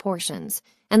apocalyptical proportions,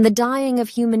 and the dying of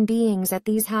human beings at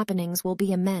these happenings will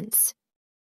be immense.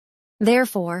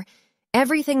 Therefore,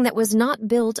 everything that was not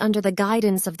built under the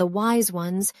guidance of the wise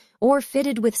ones or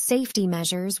fitted with safety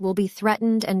measures will be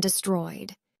threatened and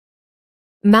destroyed.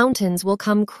 Mountains will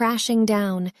come crashing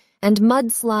down, and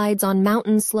mudslides on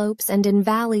mountain slopes and in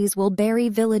valleys will bury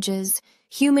villages,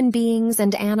 human beings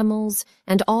and animals,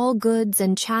 and all goods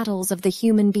and chattels of the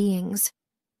human beings,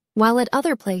 while at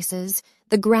other places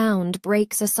the ground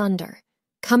breaks asunder,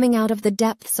 coming out of the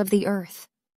depths of the earth.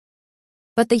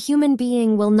 But the human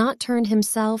being will not turn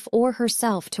himself or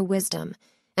herself to wisdom,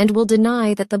 and will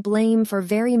deny that the blame for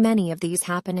very many of these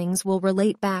happenings will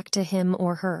relate back to him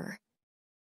or her.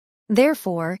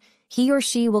 Therefore, he or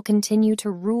she will continue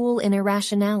to rule in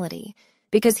irrationality,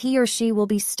 because he or she will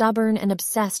be stubborn and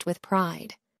obsessed with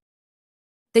pride.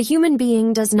 The human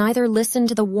being does neither listen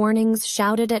to the warnings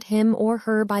shouted at him or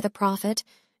her by the prophet,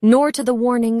 nor to the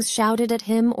warnings shouted at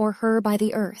him or her by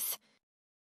the earth.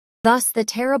 Thus the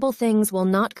terrible things will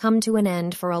not come to an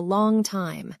end for a long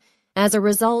time. As a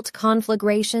result,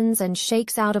 conflagrations and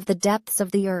shakes out of the depths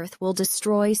of the earth will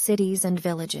destroy cities and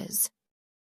villages.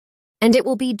 And it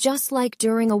will be just like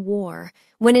during a war,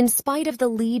 when in spite of the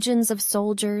legions of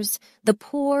soldiers, the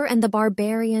poor and the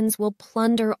barbarians will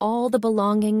plunder all the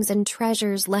belongings and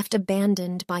treasures left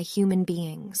abandoned by human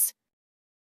beings.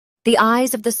 The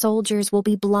eyes of the soldiers will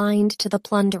be blind to the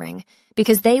plundering,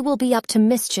 because they will be up to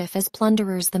mischief as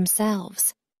plunderers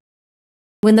themselves.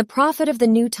 When the prophet of the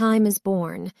new time is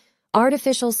born,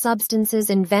 artificial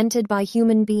substances invented by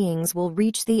human beings will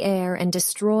reach the air and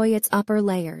destroy its upper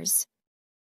layers.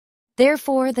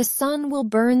 Therefore, the sun will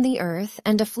burn the earth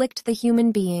and afflict the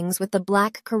human beings with the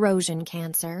black corrosion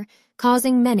cancer,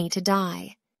 causing many to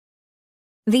die.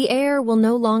 The air will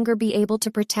no longer be able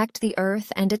to protect the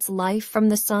earth and its life from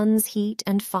the sun's heat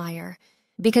and fire,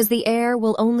 because the air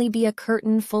will only be a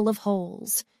curtain full of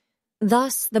holes.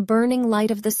 Thus, the burning light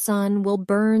of the sun will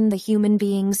burn the human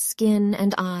being's skin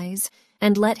and eyes,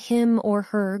 and let him or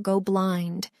her go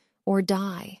blind or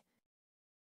die.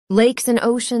 Lakes and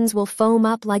oceans will foam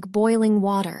up like boiling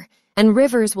water, and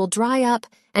rivers will dry up,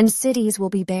 and cities will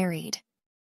be buried.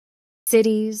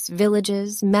 Cities,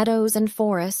 villages, meadows, and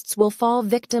forests will fall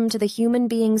victim to the human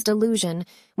being's delusion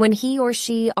when he or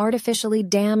she artificially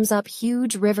dams up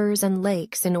huge rivers and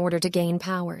lakes in order to gain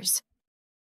powers.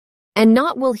 And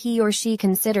not will he or she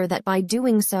consider that by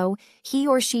doing so, he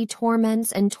or she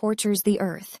torments and tortures the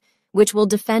earth, which will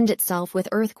defend itself with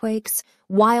earthquakes,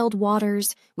 wild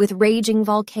waters, with raging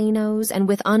volcanoes, and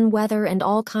with unweather and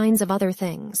all kinds of other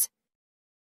things.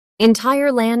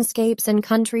 Entire landscapes and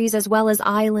countries as well as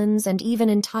islands and even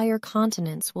entire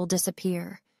continents will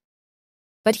disappear.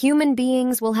 But human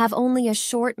beings will have only a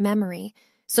short memory,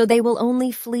 so they will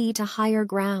only flee to higher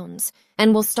grounds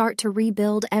and will start to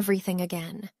rebuild everything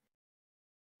again.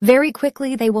 Very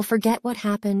quickly they will forget what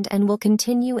happened and will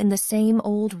continue in the same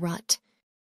old rut.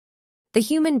 The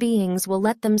human beings will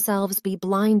let themselves be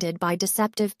blinded by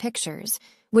deceptive pictures,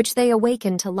 which they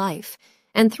awaken to life,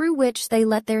 and through which they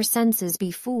let their senses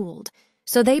be fooled,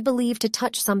 so they believe to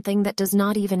touch something that does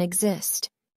not even exist.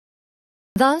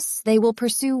 Thus, they will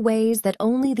pursue ways that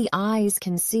only the eyes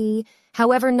can see,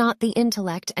 however not the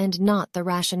intellect and not the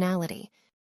rationality.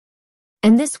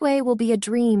 And this way will be a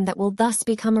dream that will thus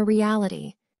become a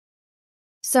reality.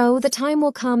 So, the time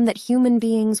will come that human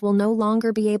beings will no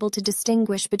longer be able to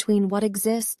distinguish between what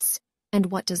exists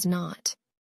and what does not.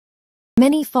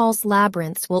 Many false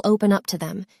labyrinths will open up to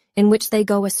them, in which they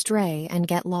go astray and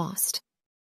get lost.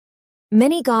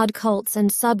 Many god cults and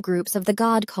subgroups of the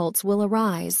god cults will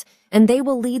arise, and they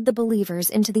will lead the believers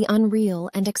into the unreal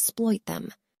and exploit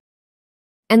them.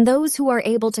 And those who are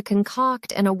able to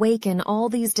concoct and awaken all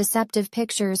these deceptive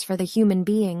pictures for the human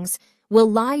beings will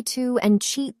lie to and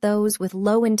cheat those with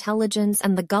low intelligence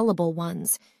and the gullible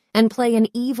ones, and play an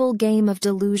evil game of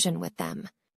delusion with them.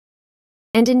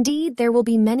 And indeed, there will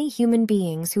be many human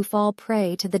beings who fall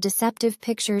prey to the deceptive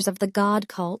pictures of the god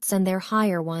cults and their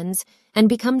higher ones and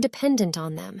become dependent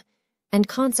on them, and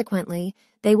consequently,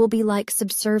 they will be like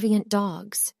subservient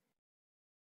dogs.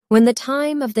 When the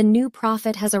time of the new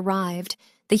prophet has arrived,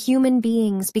 the human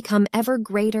beings become ever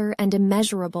greater and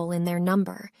immeasurable in their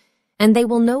number, and they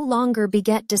will no longer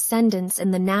beget descendants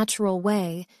in the natural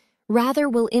way, rather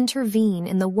will intervene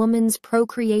in the woman's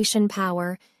procreation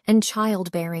power and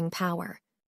childbearing power.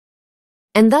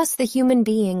 And thus the human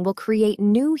being will create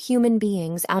new human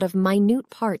beings out of minute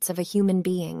parts of a human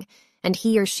being, and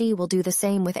he or she will do the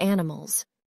same with animals.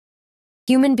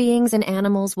 Human beings and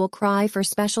animals will cry for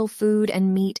special food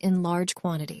and meat in large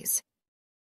quantities.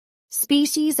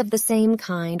 Species of the same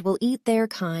kind will eat their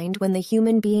kind when the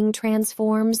human being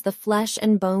transforms the flesh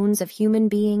and bones of human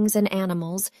beings and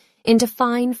animals into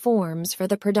fine forms for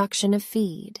the production of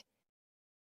feed.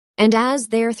 And as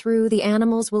therethrough the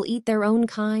animals will eat their own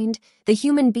kind, the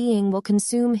human being will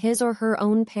consume his or her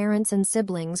own parents and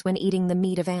siblings when eating the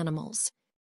meat of animals.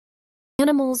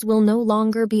 Animals will no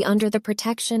longer be under the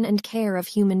protection and care of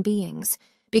human beings,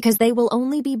 because they will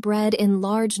only be bred in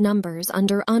large numbers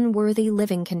under unworthy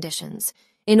living conditions,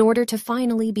 in order to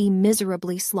finally be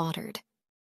miserably slaughtered.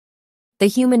 The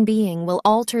human being will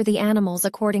alter the animals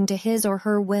according to his or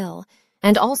her will,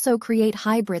 and also create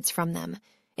hybrids from them,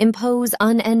 impose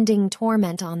unending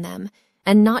torment on them,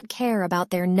 and not care about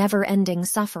their never-ending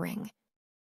suffering.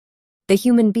 The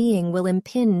human being will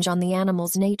impinge on the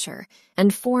animal's nature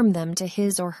and form them to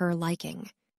his or her liking.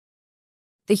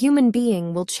 The human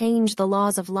being will change the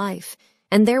laws of life,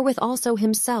 and therewith also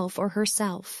himself or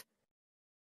herself.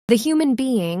 The human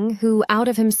being, who out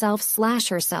of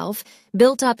himself/herself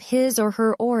built up his or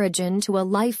her origin to a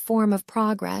life form of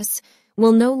progress,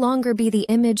 will no longer be the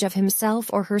image of himself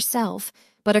or herself,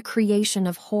 but a creation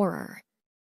of horror.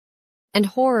 And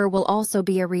horror will also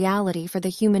be a reality for the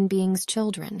human being's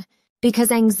children,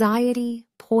 because anxiety,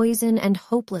 poison, and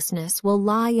hopelessness will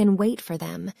lie in wait for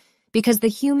them, because the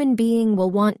human being will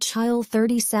want child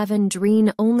 37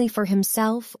 dream only for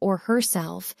himself or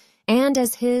herself, and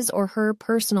as his or her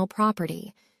personal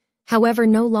property, however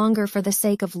no longer for the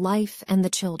sake of life and the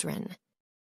children.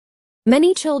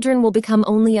 Many children will become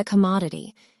only a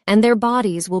commodity, and their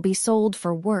bodies will be sold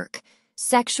for work,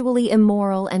 sexually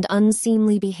immoral and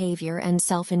unseemly behavior and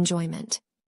self-enjoyment.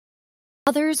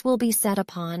 Others will be set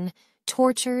upon,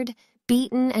 tortured,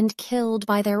 beaten, and killed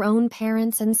by their own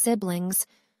parents and siblings,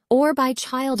 or by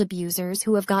child abusers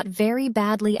who have got very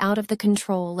badly out of the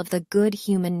control of the good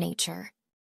human nature.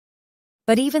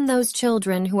 But even those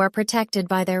children who are protected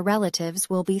by their relatives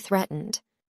will be threatened.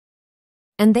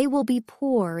 And they will be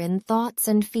poor in thoughts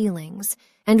and feelings,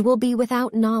 and will be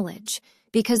without knowledge,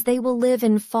 because they will live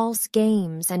in false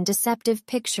games and deceptive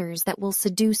pictures that will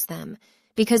seduce them,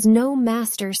 because no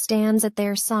master stands at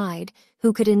their side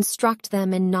who could instruct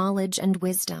them in knowledge and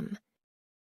wisdom.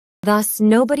 Thus,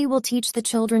 nobody will teach the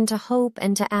children to hope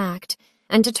and to act,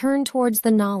 and to turn towards the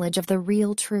knowledge of the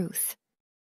real truth.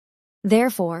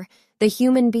 Therefore, the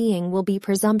human being will be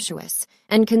presumptuous,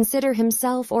 and consider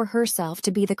himself or herself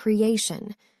to be the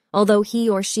creation, although he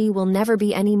or she will never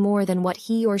be any more than what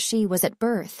he or she was at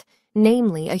birth,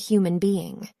 namely a human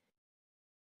being.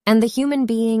 And the human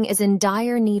being is in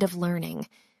dire need of learning,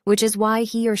 which is why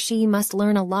he or she must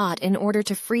learn a lot in order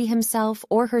to free himself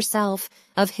or herself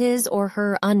of his or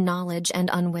her unknowledge and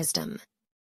unwisdom.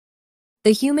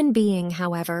 The human being,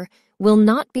 however, will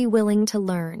not be willing to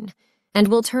learn, and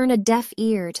will turn a deaf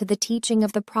ear to the teaching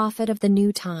of the prophet of the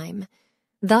new time,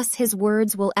 Thus his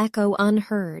words will echo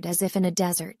unheard as if in a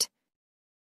desert.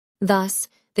 Thus,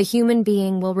 the human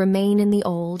being will remain in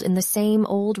the same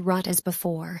old rut as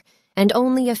before, and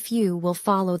only a few will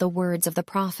follow the words of the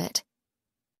prophet.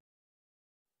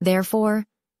 Therefore,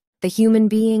 the human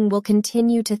being will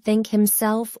continue to think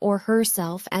himself or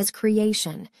herself as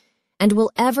creation, and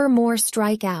will evermore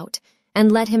strike out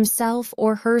and let himself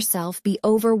or herself be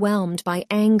overwhelmed by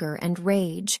anger and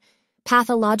rage,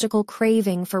 pathological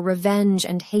craving for revenge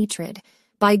and hatred,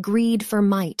 by greed for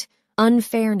might,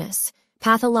 unfairness,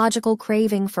 pathological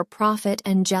craving for profit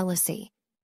and jealousy.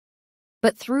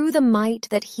 But through the might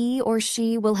that he or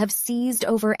she will have seized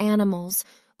over animals,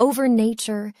 over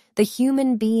nature, the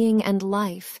human being and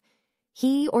life,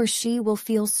 he or she will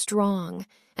feel strong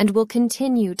and will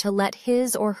continue to let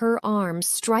his or her arms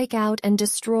strike out and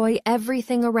destroy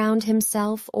everything around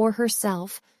himself or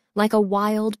herself like a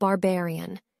wild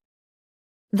barbarian.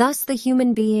 Thus the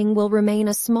human being will remain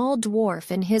a small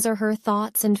dwarf in his or her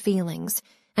thoughts and feelings,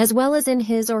 as well as in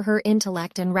his or her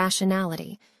intellect and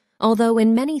rationality, although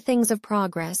in many things of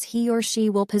progress he or she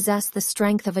will possess the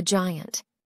strength of a giant.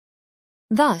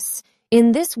 Thus,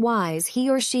 in this wise he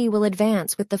or she will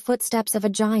advance with the footsteps of a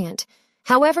giant,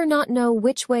 however not know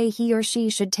which way he or she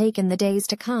should take in the days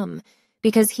to come,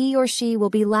 because he or she will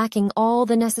be lacking all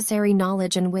the necessary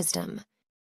knowledge and wisdom.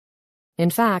 In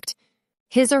fact,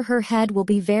 his or her head will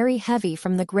be very heavy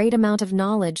from the great amount of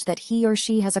knowledge that he or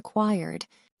she has acquired,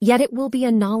 yet it will be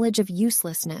a knowledge of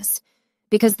uselessness,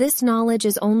 because this knowledge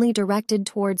is only directed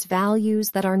towards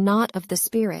values that are not of the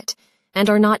spirit, and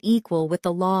are not equal with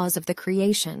the laws of the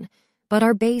creation, but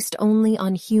are based only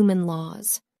on human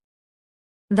laws.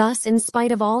 Thus, in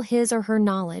spite of all his or her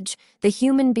knowledge, the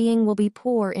human being will be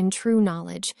poor in true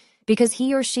knowledge, because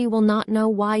he or she will not know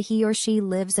why he or she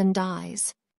lives and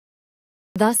dies.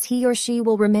 Thus he or she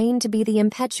will remain to be the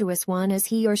impetuous one as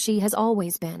he or she has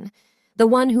always been, the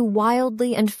one who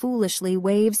wildly and foolishly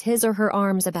waves his or her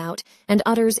arms about and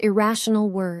utters irrational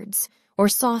words, or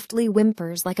softly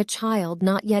whimpers like a child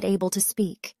not yet able to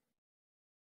speak.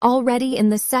 Already in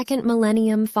the second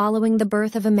millennium following the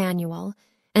birth of Emmanuel,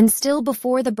 and still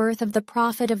before the birth of the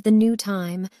prophet of the new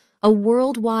time, a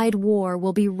worldwide war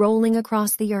will be rolling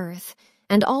across the earth,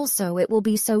 and also it will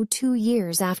be so 2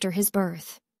 years after his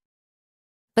birth.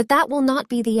 But that will not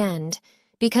be the end,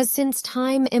 because since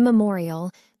time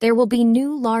immemorial, there will be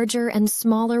new larger and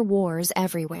smaller wars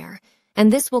everywhere,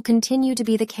 and this will continue to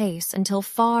be the case until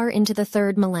far into the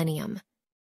third millennium.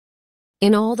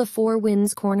 In all the 4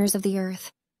 winds corners of the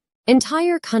earth,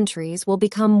 entire countries will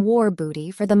become war booty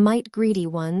for the might-greedy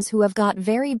ones who have got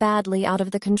very badly out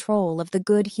of the control of the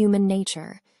good human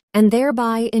nature, and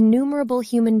thereby innumerable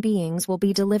human beings will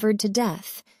be delivered to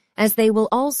death, as they will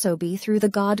also be through the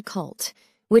god cult,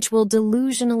 which will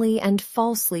delusionally and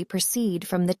falsely proceed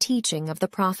from the teaching of the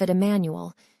prophet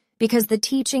Emmanuel, because the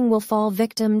teaching will fall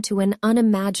victim to an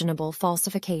unimaginable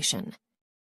falsification.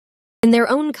 In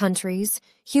their own countries,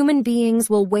 human beings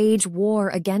will wage war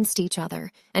against each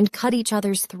other and cut each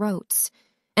other's throats,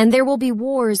 and there will be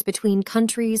wars between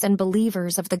countries and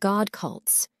believers of the god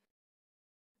cults.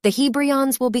 The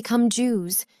Hebrions will become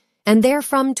Jews, and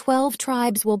therefrom 12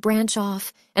 tribes will branch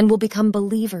off and will become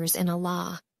believers in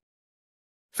Allah.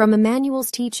 From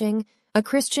Emmanuel's teaching, a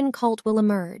Christian cult will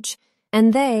emerge,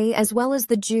 and they, as well as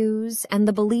the Jews and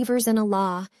the believers in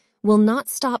Allah, will not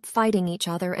stop fighting each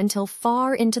other until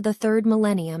far into the third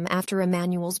millennium after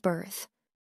Emmanuel's birth.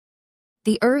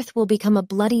 The earth will become a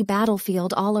bloody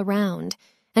battlefield all around,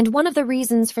 and one of the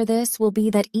reasons for this will be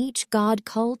that each god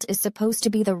cult is supposed to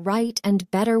be the right and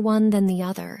better one than the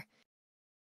other.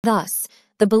 Thus,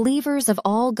 the believers of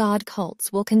all god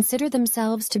cults will consider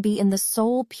themselves to be in the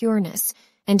sole pureness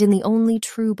and in the only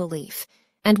true belief,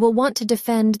 and will want to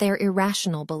defend their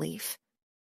irrational belief.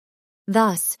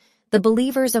 Thus, the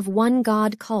believers of one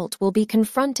god cult will be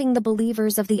confronting the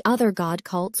believers of the other god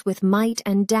cults with might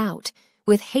and doubt,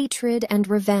 with hatred and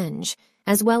revenge,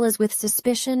 as well as with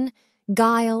suspicion,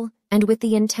 guile, and with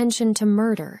the intention to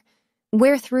murder,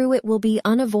 wherethrough it will be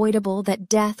unavoidable that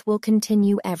death will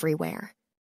continue everywhere.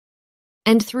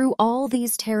 And through all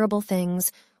these terrible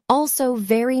things, also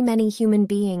very many human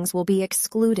beings will be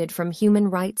excluded from human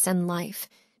rights and life,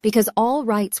 because all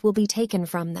rights will be taken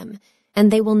from them,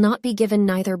 and they will not be given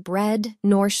neither bread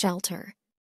nor shelter.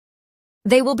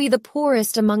 They will be the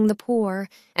poorest among the poor,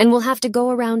 and will have to go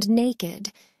around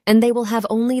naked, and they will have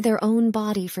only their own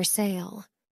body for sale.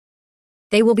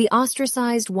 They will be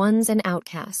ostracized ones and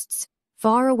outcasts,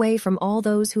 far away from all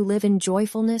those who live in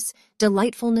joyfulness,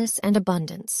 delightfulness, and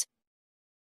abundance.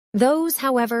 Those,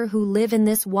 however, who live in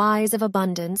this wise of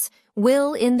abundance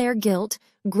will, in their guilt,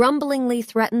 grumblingly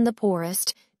threaten the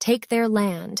poorest, take their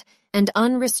land, and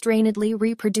unrestrainedly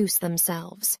reproduce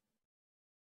themselves.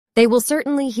 They will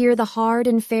certainly hear the hard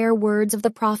and fair words of the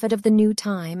prophet of the new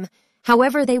time.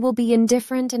 However, they will be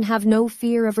indifferent and have no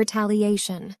fear of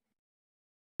retaliation.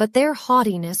 But their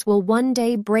haughtiness will one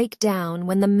day break down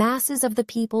when the masses of the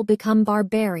people become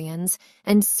barbarians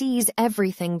and seize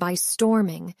everything by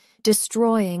storming,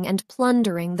 destroying, and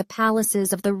plundering the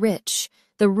palaces of the rich,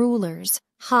 the rulers,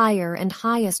 higher and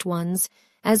highest ones,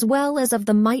 as well as of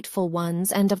the mightful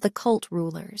ones and of the cult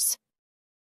rulers.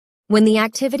 When the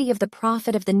activity of the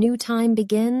prophet of the new time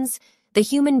begins, the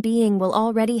human being will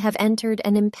already have entered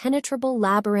an impenetrable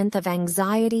labyrinth of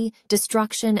anxiety,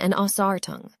 destruction, and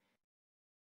ausartung.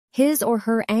 His or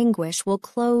her anguish will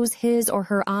close his or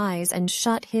her eyes and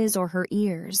shut his or her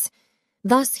ears.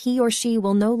 Thus he or she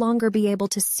will no longer be able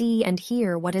to see and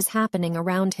hear what is happening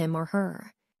around him or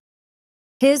her.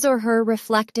 His or her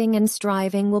reflecting and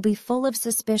striving will be full of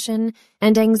suspicion,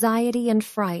 and anxiety and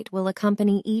fright will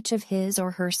accompany each of his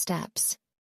or her steps.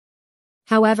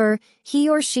 However, he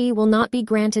or she will not be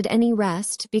granted any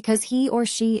rest because he or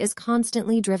she is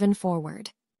constantly driven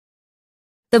forward.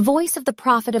 The voice of the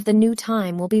prophet of the new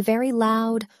time will be very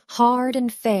loud, hard,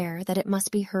 and fair that it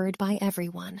must be heard by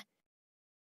everyone.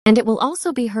 And it will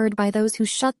also be heard by those who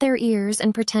shut their ears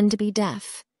and pretend to be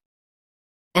deaf.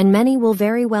 And many will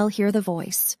very well hear the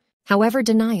voice, however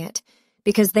deny it,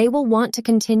 because they will want to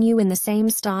continue in the same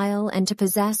style and to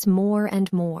possess more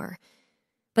and more.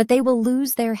 But they will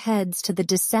lose their heads to the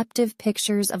deceptive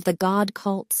pictures of the god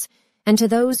cults and to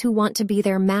those who want to be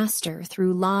their master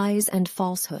through lies and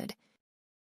falsehood.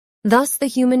 Thus the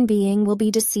human being will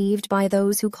be deceived by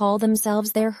those who call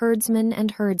themselves their herdsmen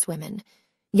and herdswomen,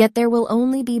 yet there will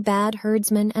only be bad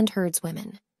herdsmen and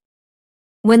herdswomen.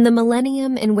 When the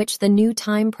millennium in which the new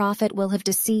time prophet will have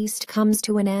deceased comes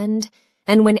to an end,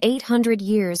 and when 800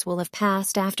 years will have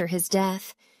passed after his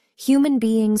death, human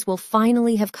beings will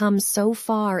finally have come so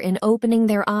far in opening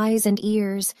their eyes and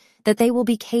ears that they will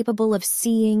be capable of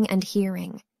seeing and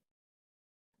hearing.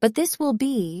 But this will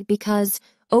be because,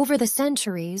 over the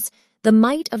centuries, the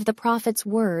might of the prophet's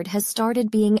word has started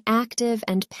being active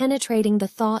and penetrating the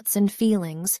thoughts and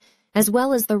feelings, as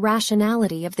well as the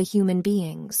rationality of the human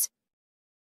beings.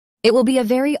 It will be a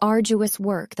very arduous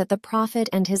work that the prophet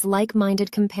and his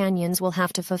like-minded companions will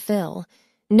have to fulfill.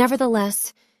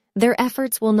 Nevertheless, their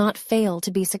efforts will not fail to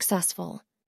be successful.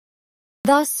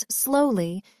 Thus,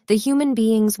 slowly, the human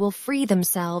beings will free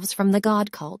themselves from the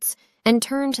god cults and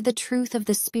turn to the truth of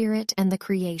the Spirit and the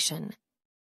creation.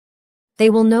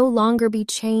 They will no longer be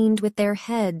chained with their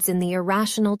heads in the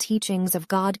irrational teachings of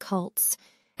god cults,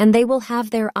 and they will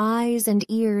have their eyes and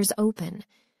ears open,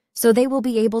 so they will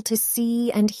be able to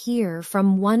see and hear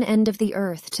from one end of the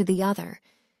earth to the other,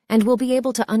 and will be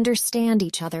able to understand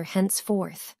each other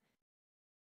henceforth.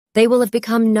 They will have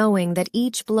become knowing that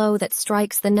each blow that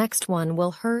strikes the next one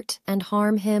will hurt and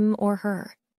harm him or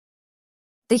her.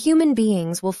 The human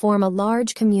beings will form a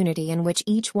large community in which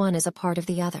each one is a part of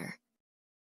the other.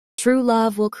 True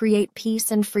love will create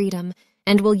peace and freedom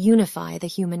and will unify the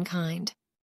humankind.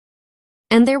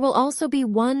 And there will also be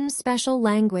one special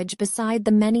language beside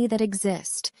the many that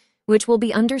exist, which will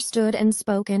be understood and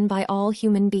spoken by all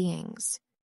human beings.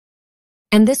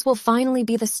 And this will finally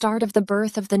be the start of the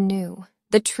birth of the new,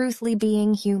 the truthfully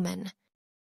being human.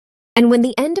 And when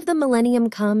the end of the millennium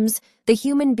comes, the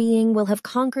human being will have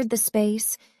conquered the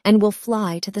space and will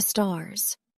fly to the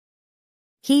stars.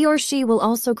 He or she will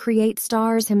also create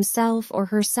stars himself or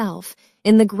herself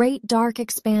in the great dark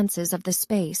expanses of the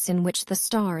space in which the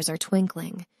stars are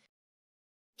twinkling.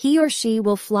 He or she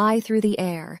will fly through the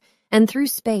air and through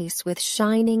space with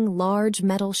shining, large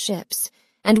metal ships,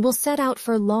 and will set out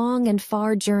for long and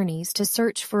far journeys to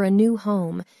search for a new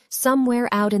home somewhere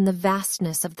out in the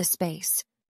vastness of the space.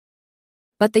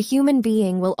 But the human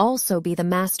being will also be the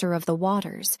master of the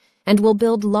waters, and will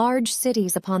build large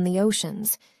cities upon the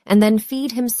oceans, and then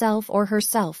feed himself or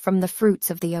herself from the fruits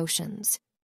of the oceans.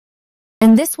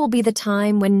 And this will be the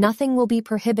time when nothing will be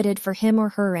prohibited for him or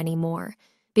her anymore,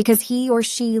 because he or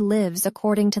she lives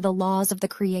according to the laws of the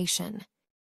creation.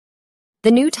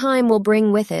 The new time will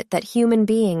bring with it that human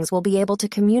beings will be able to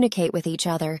communicate with each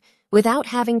other without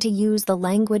having to use the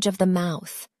language of the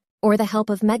mouth or the help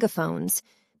of megaphones,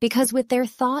 because with their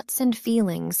thoughts and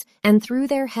feelings and through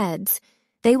their heads,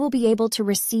 they will be able to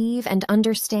receive and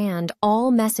understand all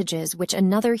messages which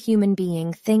another human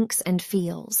being thinks and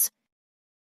feels.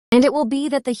 And it will be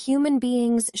that the human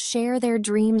beings share their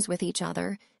dreams with each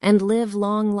other and live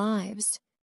long lives.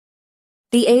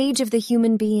 The age of the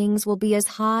human beings will be as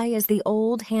high as the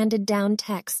old handed-down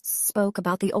texts spoke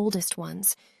about the oldest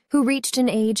ones, who reached an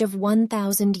age of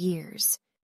 1,000 years.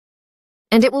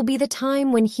 And it will be the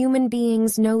time when human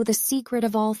beings know the secret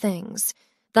of all things,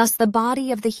 thus the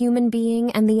body of the human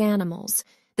being and the animals,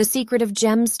 the secret of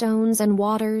gemstones and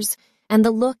waters, and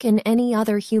the look in any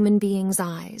other human being's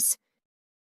eyes.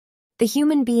 The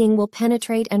human being will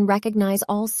penetrate and recognize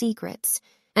all secrets,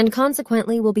 and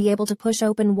consequently will be able to push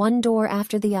open one door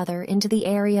after the other into the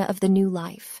area of the new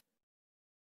life.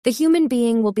 The human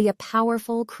being will be a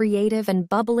powerful, creative, and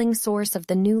bubbling source of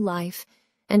the new life,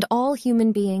 and all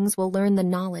human beings will learn the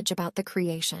knowledge about the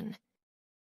creation.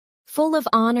 Full of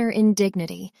honor and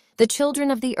dignity, the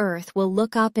children of the earth will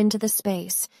look up into the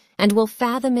space and will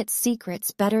fathom its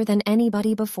secrets better than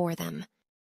anybody before them.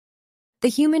 The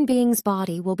human being's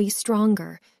body will be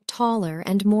stronger, taller,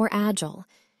 and more agile,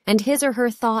 and his or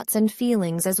her thoughts and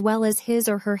feelings as well as his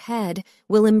or her head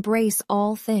will embrace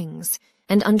all things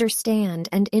and understand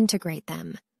and integrate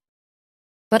them.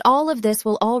 But all of this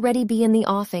will already be in the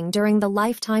offing during the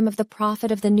lifetime of the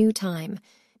prophet of the new time,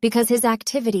 because his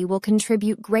activity will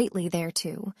contribute greatly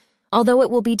thereto, although it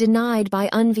will be denied by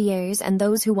enviers and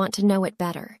those who want to know it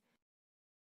better.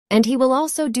 And he will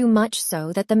also do much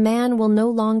so that the man will no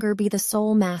longer be the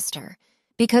sole master,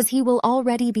 because he will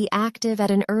already be active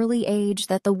at an early age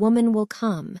that the woman will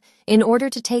come in order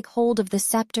to take hold of the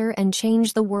scepter and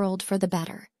change the world for the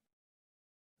better.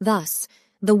 Thus,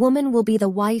 the woman will be the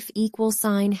wife equal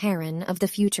sign Heron of the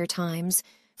future times,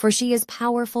 for she is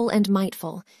powerful and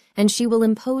mightful, and she will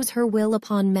impose her will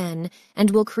upon men and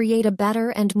will create a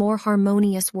better and more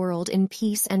harmonious world in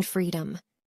peace and freedom.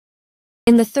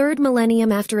 In the third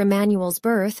millennium after Emmanuel's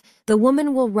birth, the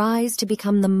woman will rise to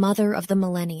become the mother of the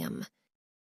millennium.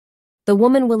 The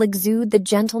woman will exude the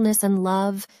gentleness and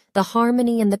love, the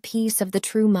harmony and the peace of the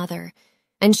true mother,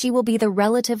 and she will be the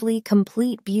relatively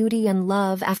complete beauty and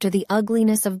love after the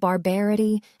ugliness of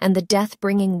barbarity and the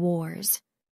death-bringing wars.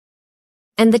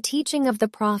 And the teaching of the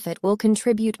prophet will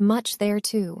contribute much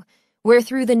thereto, where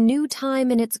through the new time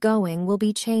in its going will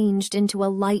be changed into a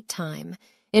light time,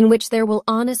 in which there will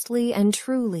honestly and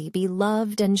truly be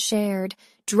loved and shared,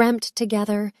 dreamt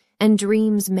together, and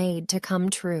dreams made to come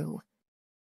true.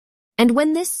 And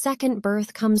when this second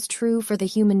birth comes true for the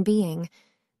human being,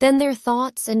 then their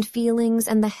thoughts and feelings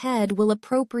and the head will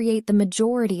appropriate the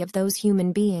majority of those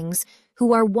human beings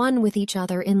who are one with each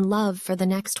other in love for the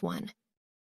next one.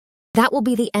 That will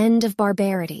be the end of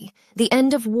barbarity, the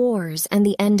end of wars, and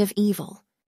the end of evil.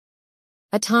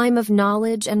 A time of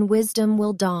knowledge and wisdom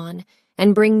will dawn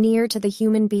and bring near to the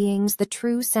human beings the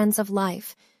true sense of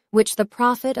life, which the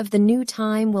prophet of the new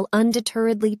time will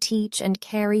undeterredly teach and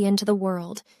carry into the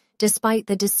world, despite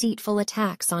the deceitful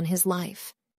attacks on his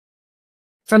life.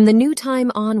 From the new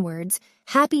time onwards,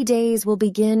 happy days will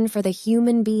begin for the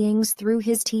human beings through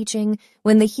his teaching,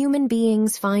 when the human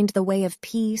beings find the way of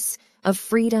peace, of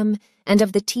freedom, and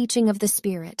of the teaching of the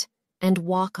Spirit, and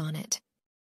walk on it.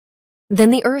 Then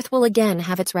the earth will again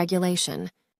have its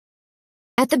regulation.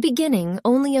 At the beginning,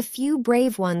 only a few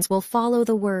brave ones will follow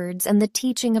the words and the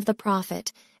teaching of the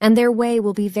prophet, and their way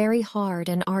will be very hard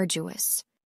and arduous.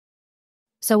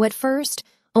 So at first,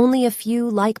 only a few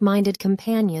like-minded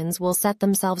companions will set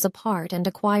themselves apart and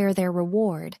acquire their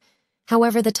reward.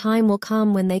 However, the time will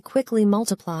come when they quickly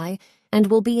multiply and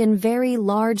will be in very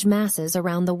large masses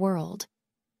around the world.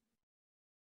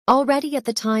 Already at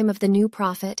the time of the new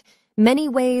prophet, many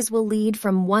ways will lead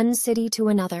from one city to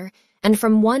another, and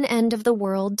from one end of the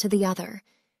world to the other,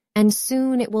 and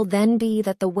soon it will then be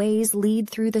that the ways lead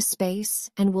through the space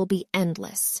and will be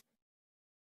endless.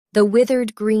 The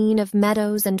withered green of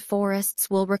meadows and forests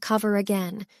will recover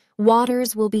again,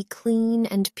 waters will be clean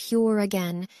and pure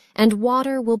again, and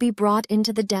water will be brought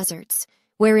into the deserts,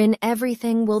 wherein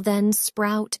everything will then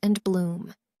sprout and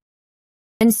bloom.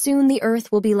 And soon the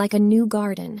earth will be like a new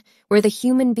garden, where the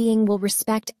human being will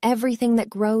respect everything that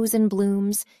grows and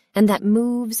blooms, and that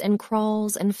moves and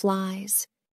crawls and flies.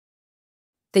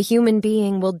 The human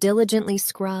being will diligently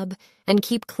scrub and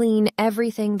keep clean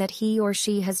everything that he or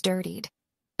she has dirtied,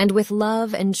 and with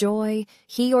love and joy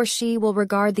he or she will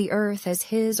regard the earth as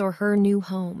his or her new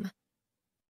home.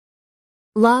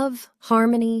 Love,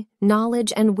 harmony,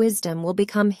 knowledge, and wisdom will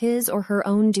become his or her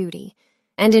own duty,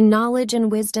 and in knowledge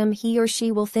and wisdom he or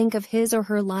she will think of his or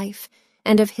her life,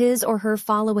 and of his or her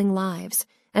following lives,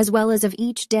 as well as of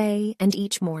each day and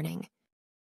each morning.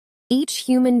 Each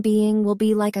human being will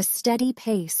be like a steady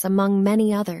pace among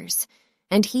many others,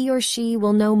 and he or she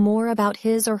will know more about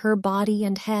his or her body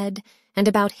and head, and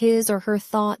about his or her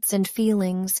thoughts and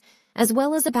feelings, as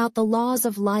well as about the laws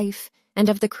of life and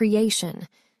of the creation,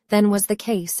 than was the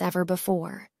case ever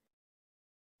before.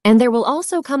 And there will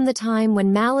also come the time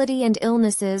when malady and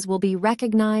illnesses will be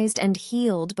recognized and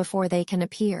healed before they can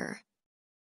appear.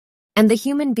 And the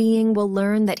human being will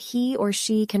learn that he or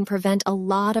she can prevent a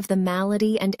lot of the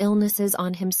malady and illnesses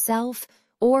on himself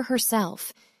or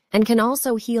herself, and can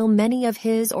also heal many of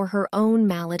his or her own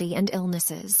malady and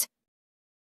illnesses.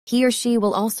 He or she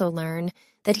will also learn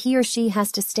that he or she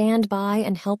has to stand by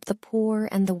and help the poor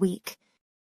and the weak.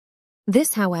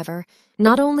 This, however,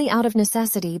 not only out of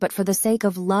necessity but for the sake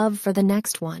of love for the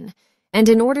next one, and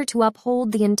in order to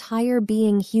uphold the entire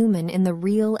being human in the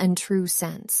real and true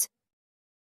sense.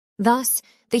 Thus,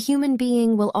 the human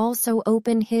being will also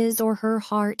open his or her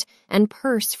heart and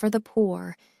purse for the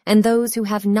poor and those who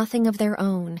have nothing of their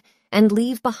own, and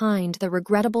leave behind the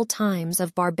regrettable times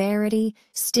of barbarity,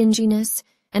 stinginess,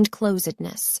 and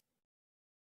closedness.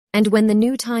 And when the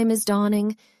new time is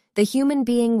dawning, the human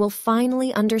being will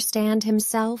finally understand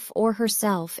himself or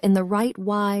herself in the right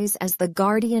wise as the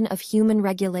guardian of human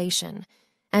regulation,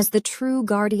 as the true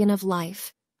guardian of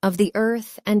life, of the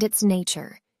earth and its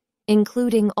nature,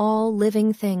 including all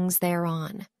living things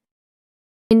thereon.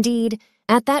 Indeed,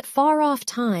 at that far-off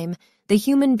time, the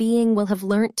human being will have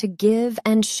learnt to give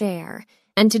and share,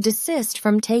 and to desist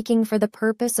from taking for the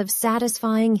purpose of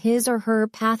satisfying his or her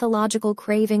pathological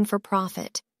craving for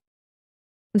profit.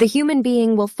 The human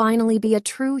being will finally be a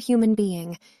true human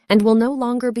being, and will no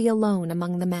longer be alone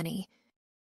among the many.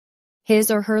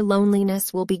 His or her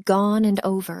loneliness will be gone and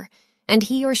over, and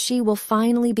he or she will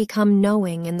finally become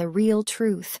knowing in the real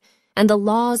truth, and the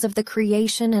laws of the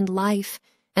creation and life,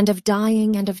 and of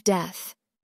dying and of death.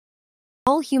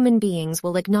 All human beings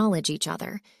will acknowledge each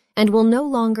other, and will no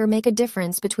longer make a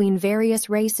difference between various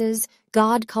races,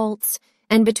 god cults,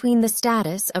 and between the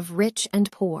status of rich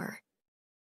and poor.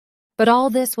 But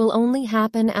all this will only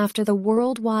happen after the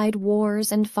worldwide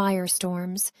wars and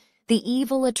firestorms, the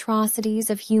evil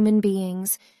atrocities of human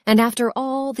beings, and after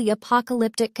all the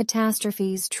apocalyptic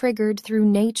catastrophes triggered through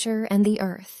nature and the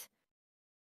earth.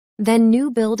 Then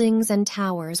new buildings and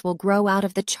towers will grow out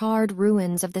of the charred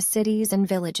ruins of the cities and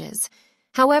villages.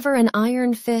 However, an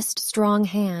iron fist, strong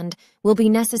hand will be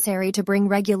necessary to bring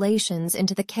regulations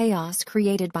into the chaos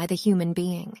created by the human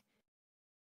being.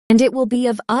 And it will be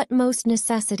of utmost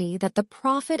necessity that the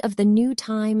prophet of the new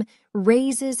time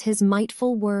raises his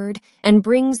mightful word and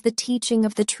brings the teaching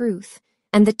of the truth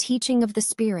and the teaching of the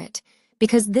Spirit,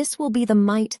 because this will be the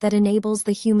might that enables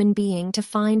the human being to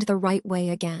find the right way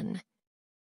again.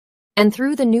 And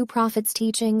through the new prophet's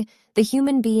teaching, the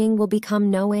human being will become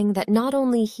knowing that not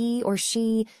only he or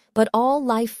she, but all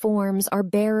life forms are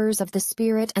bearers of the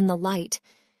Spirit and the light,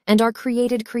 and are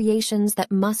created creations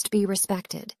that must be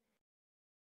respected.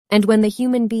 And when the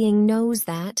human being knows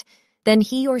that, then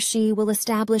he or she will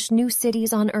establish new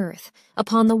cities on earth,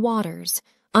 upon the waters,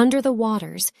 under the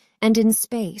waters, and in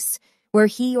space, where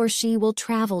he or she will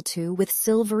travel to with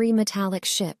silvery metallic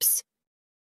ships.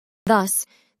 Thus,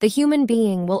 the human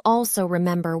being will also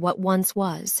remember what once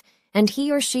was, and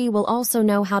he or she will also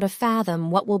know how to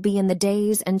fathom what will be in the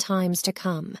days and times to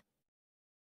come.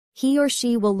 He or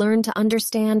she will learn to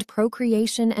understand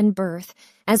procreation and birth,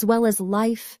 as well as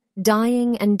life,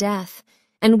 dying, and death,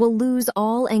 and will lose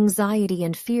all anxiety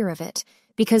and fear of it,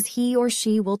 because he or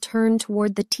she will turn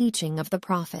toward the teaching of the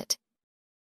prophet.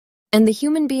 And the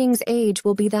human being's age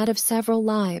will be that of several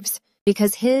lives,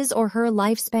 because his or her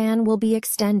lifespan will be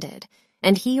extended,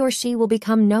 and he or she will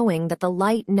become knowing that the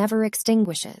light never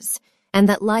extinguishes, and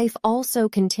that life also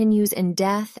continues in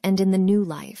death and in the new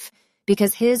life,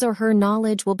 because his or her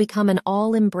knowledge will become an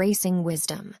all-embracing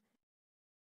wisdom.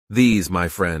 These, my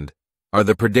friend, are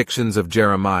the predictions of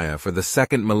Jeremiah for the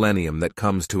second millennium that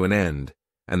comes to an end,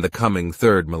 and the coming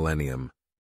third millennium.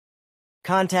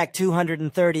 Contact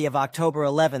 230 of October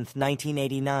 11th,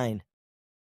 1989.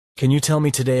 Can you tell me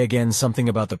today again something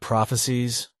about the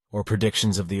prophecies or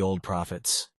predictions of the old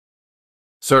prophets?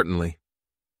 Certainly.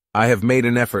 I have made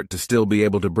an effort to still be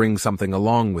able to bring something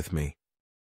along with me.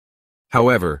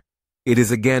 However, it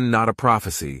is again not a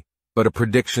prophecy, but a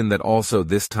prediction that also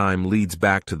this time leads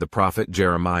back to the prophet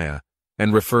Jeremiah,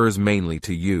 and refers mainly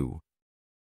to you.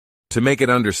 To make it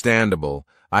understandable,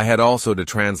 I had also to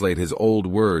translate his old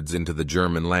words into the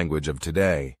German language of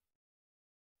today.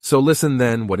 So listen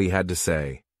then what he had to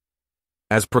say.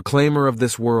 As proclaimer of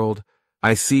this world,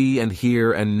 I see and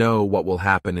hear and know what will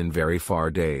happen in very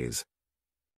far days.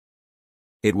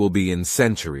 It will be in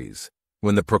centuries,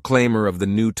 when the proclaimer of the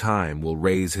new time will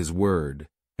raise his word,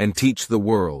 and teach the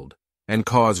world, and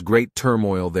cause great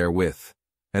turmoil therewith,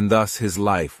 and thus his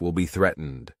life will be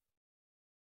threatened.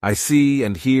 I see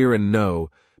and hear and know,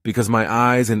 because my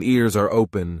eyes and ears are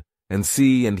open, and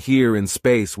see and hear in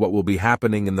space what will be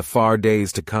happening in the far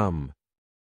days to come.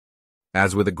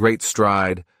 As with a great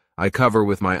stride, I cover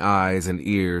with my eyes and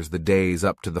ears the days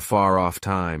up to the far-off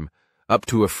time, up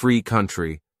to a free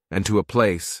country, and to a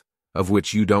place of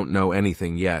which you don't know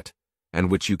anything yet,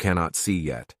 and which you cannot see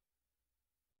yet.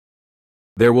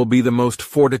 There will be the most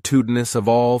fortitudinous of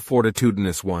all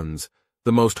fortitudinous ones,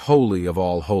 the most holy of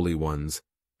all holy ones,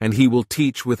 and he will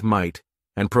teach with might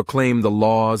and proclaim the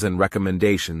laws and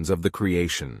recommendations of the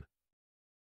creation.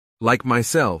 Like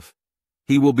myself,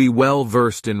 he will be well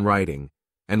versed in writing,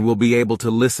 and will be able to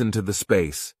listen to the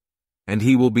space, and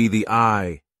he will be the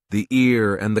eye, the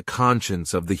ear, and the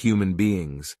conscience of the human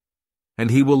beings,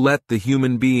 and he will let the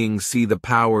human beings see the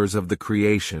powers of the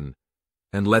creation,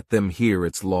 and let them hear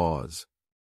its laws.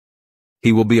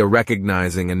 He will be a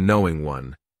recognizing and knowing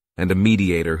one, and a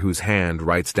mediator whose hand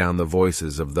writes down the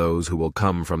voices of those who will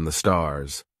come from the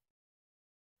stars.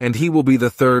 And he will be the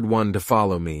third one to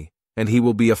follow me, and he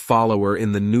will be a follower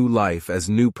in the new life as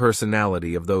new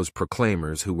personality of those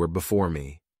proclaimers who were before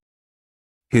me.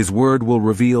 His word will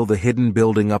reveal the hidden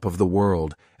building up of the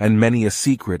world, and many a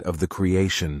secret of the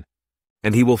creation,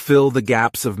 and he will fill the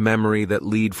gaps of memory that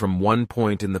lead from one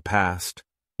point in the past,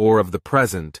 or of the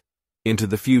present, into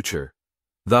the future.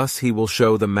 Thus he will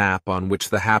show the map on which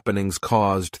the happenings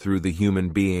caused through the human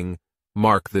being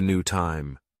mark the new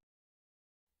time.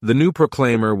 The new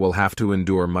proclaimer will have to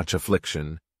endure much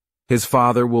affliction. His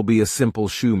father will be a simple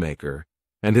shoemaker,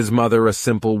 and his mother a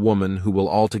simple woman who will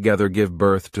altogether give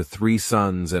birth to 3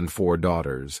 sons and 4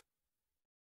 daughters.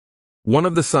 One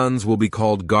of the sons will be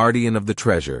called guardian of the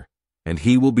treasure, and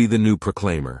he will be the new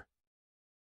proclaimer.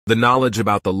 The knowledge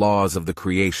about the laws of the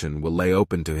creation will lay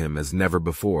open to him as never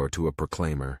before to a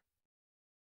proclaimer.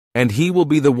 And he will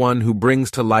be the one who brings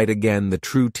to light again the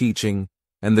true teaching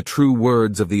and the true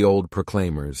words of the old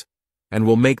proclaimers, and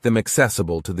will make them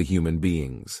accessible to the human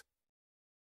beings.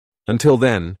 Until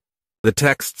then, the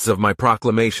texts of my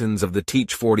proclamations of the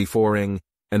Teach 44ing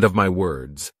and of my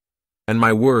words, and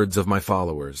my words of my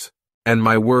followers, and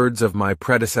my words of my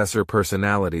predecessor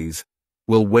personalities,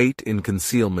 will wait in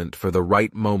concealment for the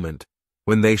right moment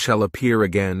when they shall appear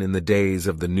again in the days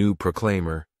of the new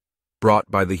proclaimer, brought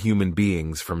by the human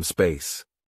beings from space.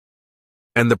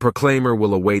 And the proclaimer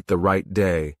will await the right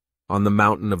day on the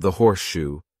mountain of the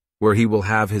horseshoe, where he will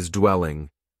have his dwelling,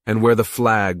 and where the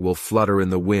flag will flutter in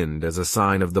the wind as a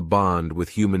sign of the bond with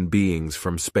human beings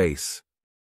from space.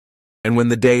 And when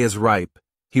the day is ripe,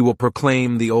 he will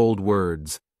proclaim the old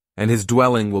words, and his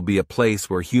dwelling will be a place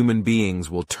where human beings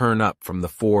will turn up from the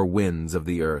 4 winds of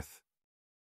the earth.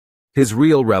 His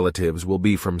real relatives will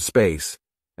be from space,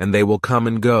 and they will come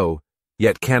and go,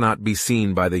 yet cannot be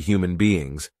seen by the human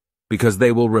beings, because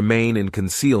they will remain in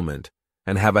concealment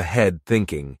and have a head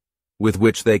thinking, with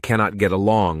which they cannot get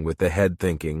along with the head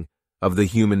thinking of the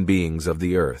human beings of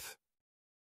the earth.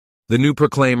 The new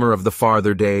proclaimer of the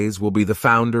farther days will be the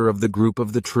founder of the group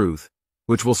of the truth,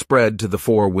 which will spread to the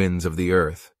 4 winds of the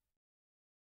earth.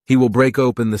 He will break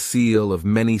open the seal of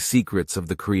many secrets of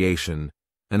the creation,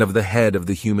 and of the head of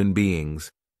the human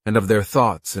beings, and of their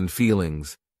thoughts and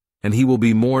feelings, and he will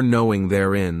be more knowing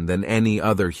therein than any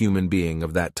other human being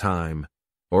of that time,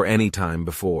 or any time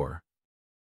before.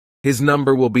 His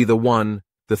number will be the 1,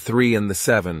 the 3, and the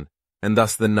 7, and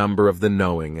thus the number of the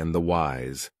knowing and the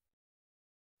wise.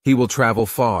 He will travel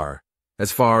far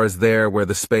as there where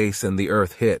the space and the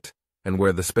earth hit, and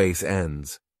where the space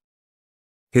ends.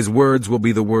 His words will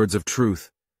be the words of truth,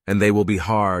 and they will be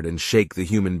hard and shake the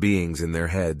human beings in their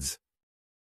heads.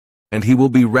 And he will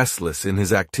be restless in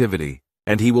his activity,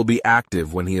 and he will be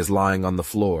active when he is lying on the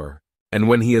floor, and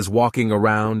when he is walking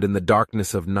around in the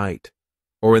darkness of night,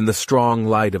 or in the strong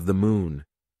light of the moon.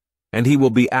 And he will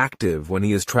be active when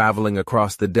he is traveling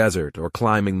across the desert or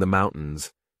climbing the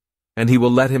mountains, and he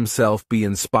will let himself be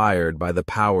inspired by the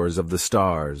powers of the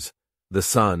stars, the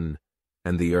sun,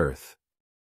 and the earth.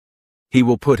 He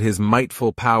will put his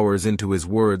mightful powers into his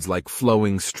words like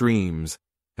flowing streams,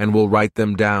 and will write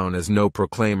them down as no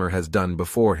proclaimer has done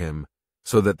before him,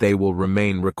 so that they will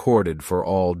remain recorded for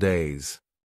all days.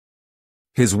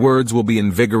 His words will be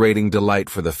invigorating delight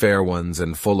for the fair ones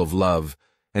and full of love,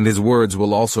 and his words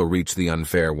will also reach the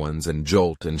unfair ones and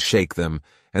jolt and shake them,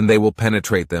 and they will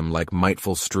penetrate them like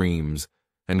mightful streams,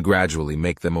 and gradually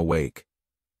make them awake.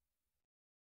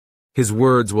 His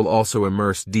words will also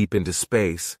immerse deep into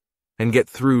space, and get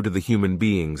through to the human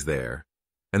beings there,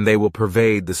 and they will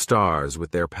pervade the stars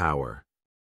with their power.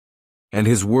 And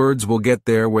his words will get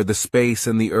there where the space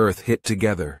and the earth hit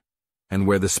together, and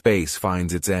where the space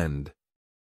finds its end.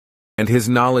 And his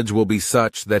knowledge will be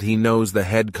such that he knows the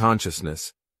head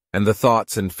consciousness, and the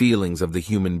thoughts and feelings of the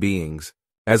human beings,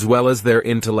 as well as their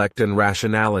intellect and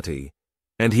rationality,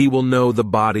 and he will know the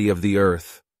body of the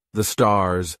earth, the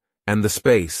stars, and the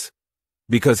space,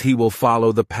 because he will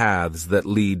follow the paths that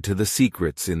lead to the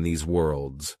secrets in these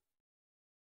worlds.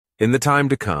 In the time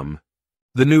to come,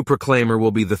 the new proclaimer will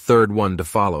be the third one to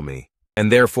follow me,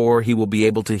 and therefore he will be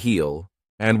able to heal,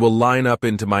 and will line up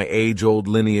into my age-old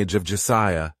lineage of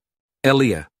Jesaia,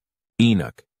 Elia,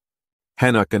 Henoch,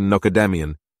 Henoch and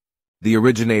Nokodemian, the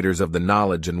originators of the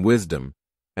knowledge and wisdom,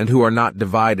 and who are not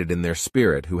divided in their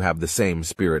spirit, who have the same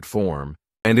spirit form,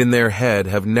 and in their head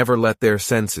have never let their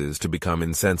senses to become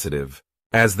insensitive,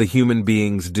 as the human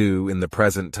beings do in the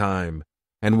present time,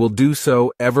 and will do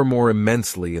so ever more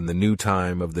immensely in the new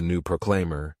time of the new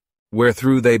proclaimer,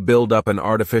 wherethrough they build up an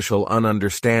artificial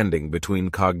ununderstanding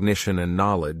between cognition and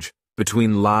knowledge,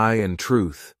 between lie and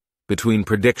truth, between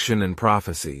prediction and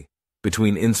prophecy,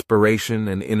 between inspiration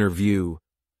and inner view,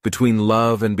 between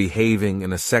love and behaving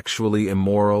in a sexually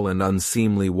immoral and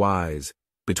unseemly wise,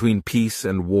 between peace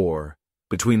and war,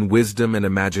 between wisdom and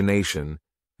imagination,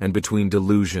 and between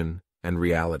delusion and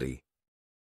reality.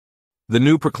 The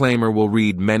new proclaimer will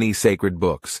read many sacred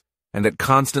books, and at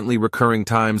constantly recurring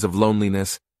times of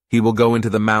loneliness, he will go into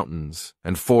the mountains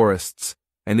and forests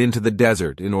and into the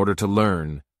desert in order to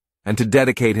learn, and to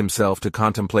dedicate himself to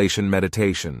contemplation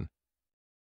meditation.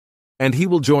 And he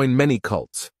will join many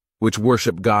cults, which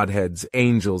worship godheads,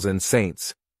 angels, and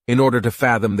saints, in order to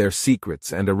fathom their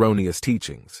secrets and erroneous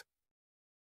teachings.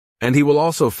 And he will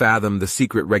also fathom the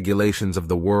secret regulations of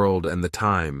the world and the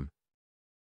time.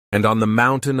 And on the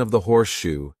mountain of the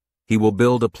horseshoe, he will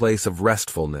build a place of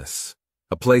restfulness,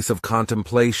 a place of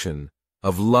contemplation,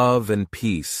 of love and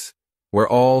peace, where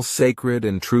all sacred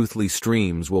and truthly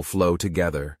streams will flow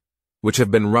together, which have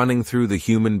been running through the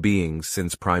human beings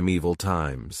since primeval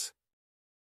times.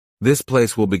 This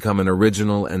place will become an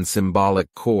original and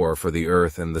symbolic core for the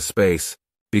earth and the space,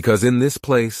 because in this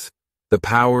place, the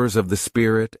powers of the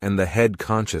spirit and the head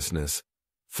consciousness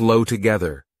flow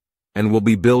together, and will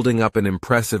be building up an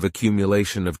impressive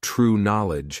accumulation of true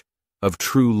knowledge, of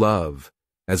true love,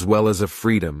 as well as of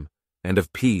freedom, and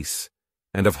of peace,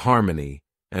 and of harmony,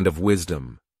 and of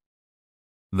wisdom.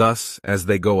 Thus, as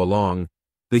they go along,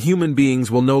 the human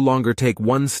beings will no longer take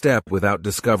one step without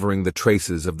discovering the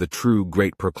traces of the true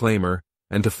great proclaimer,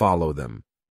 and to follow them.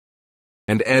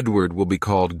 And Edward will be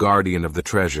called guardian of the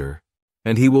treasure,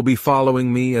 and he will be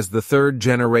following me as the third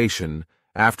generation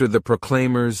after the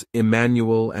proclaimers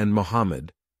Emmanuel and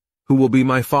Mohammed, who will be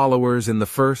my followers in the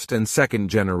first and second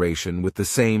generation with the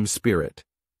same spirit,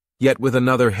 yet with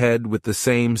another head with the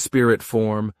same spirit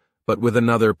form, but with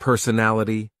another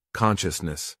personality,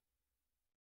 consciousness.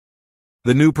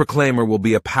 The new proclaimer will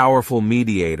be a powerful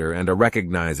mediator and a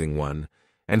recognizing one,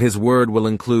 and his word will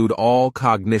include all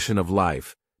cognition of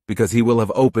life, because he will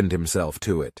have opened himself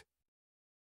to it.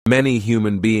 Many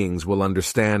human beings will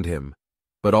understand him,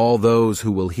 but all those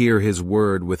who will hear his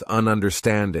word with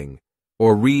ununderstanding,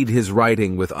 or read his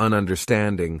writing with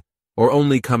ununderstanding, or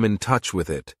only come in touch with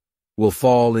it, will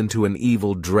fall into an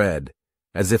evil dread,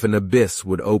 as if an abyss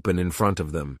would open in front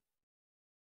of them.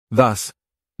 Thus,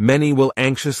 many will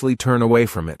anxiously turn away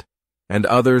from it, and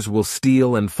others will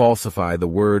steal and falsify the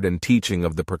word and teaching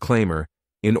of the proclaimer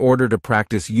in order to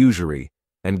practice usury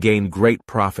and gain great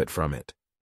profit from it.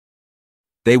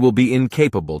 They will be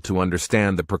incapable to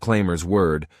understand the proclaimer's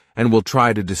word and will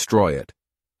try to destroy it.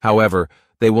 However,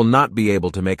 they will not be able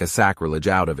to make a sacrilege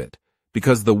out of it,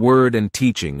 because the word and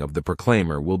teaching of the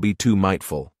proclaimer will be too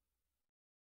mightful.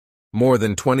 More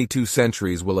than 22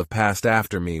 centuries will have passed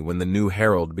after me when the new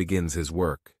herald begins his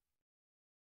work.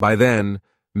 By then,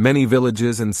 many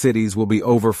villages and cities will be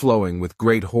overflowing with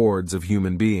great hordes of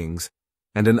human beings,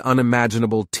 and an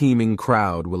unimaginable teeming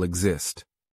crowd will exist.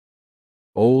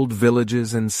 Old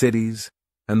villages and cities,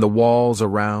 and the walls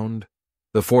around,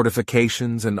 the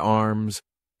fortifications and arms,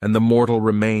 and the mortal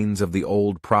remains of the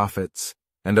old prophets,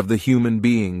 and of the human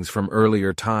beings from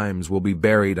earlier times will be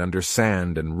buried under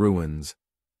sand and ruins,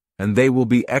 and they will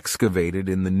be excavated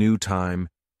in the new time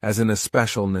as in a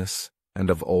specialness and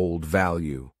of old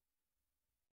value.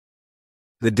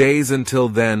 The days until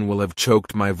then will have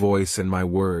choked my voice and my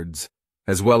words,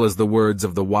 as well as the words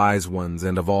of the wise ones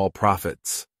and of all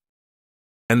prophets.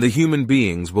 And the human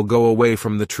beings will go away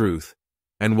from the truth,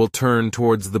 and will turn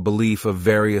towards the belief of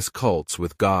various cults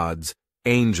with gods,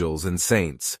 angels, and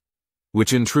saints,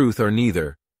 which in truth are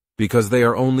neither, because they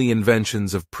are only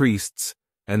inventions of priests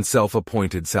and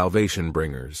self-appointed salvation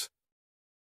bringers.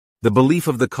 The belief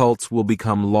of the cults will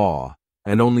become law,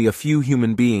 and only a few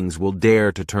human beings will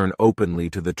dare to turn openly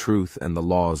to the truth and the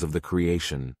laws of the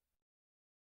creation.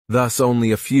 Thus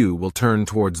only a few will turn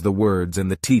towards the words and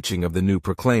the teaching of the new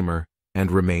proclaimer and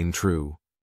remain true.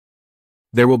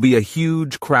 There will be a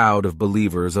huge crowd of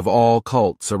believers of all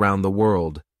cults around the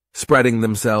world, spreading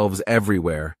themselves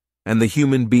everywhere, and the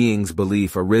human being's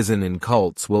belief arisen in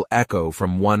cults will echo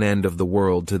from one end of the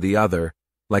world to the other,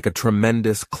 like a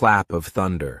tremendous clap of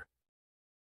thunder.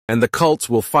 And the cults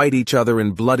will fight each other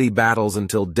in bloody battles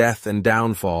until death and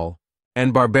downfall,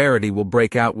 and barbarity will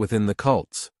break out within the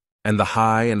cults, and the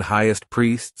high and highest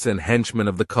priests and henchmen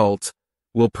of the cults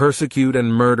will persecute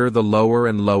and murder the lower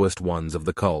and lowest ones of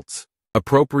the cults,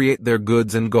 appropriate their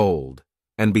goods and gold,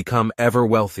 and become ever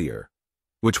wealthier,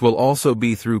 which will also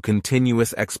be through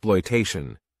continuous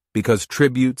exploitation, because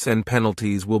tributes and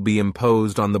penalties will be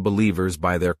imposed on the believers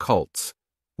by their cults,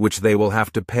 which they will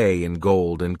have to pay in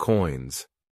gold and coins.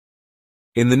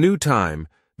 In the new time,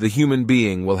 the human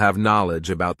being will have knowledge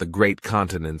about the great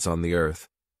continents on the earth,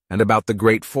 and about the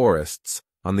great forests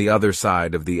on the other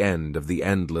side of the end of the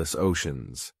endless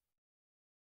oceans.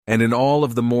 And in all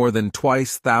of the more than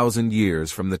 2,000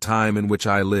 years from the time in which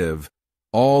I live,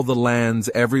 all the lands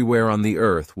everywhere on the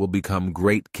earth will become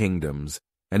great kingdoms,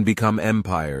 and become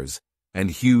empires, and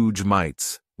huge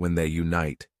mights when they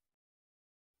unite.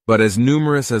 But as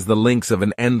numerous as the links of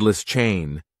an endless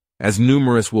chain, as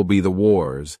numerous will be the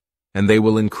wars, and they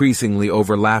will increasingly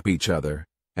overlap each other,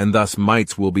 and thus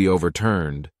mights will be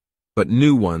overturned, but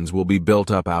new ones will be built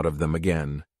up out of them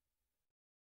again.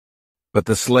 But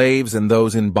the slaves and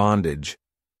those in bondage,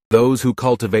 those who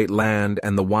cultivate land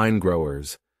and the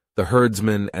wine-growers, the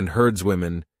herdsmen and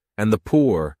herdswomen, and the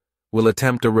poor will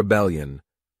attempt a rebellion,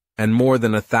 and more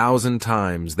than 1,000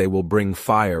 times they will bring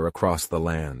fire across the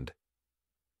land.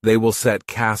 They will set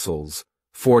castles,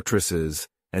 fortresses,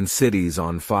 and cities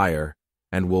on fire,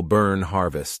 and will burn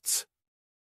harvests.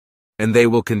 And they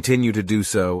will continue to do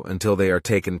so until they are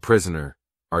taken prisoner,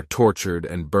 are tortured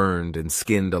and burned and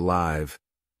skinned alive,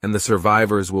 and the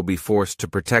survivors will be forced to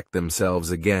protect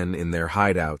themselves again in their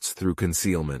hideouts through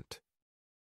concealment.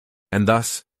 And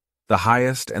thus, the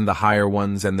highest and the higher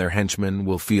ones and their henchmen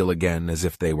will feel again as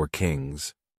if they were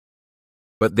kings.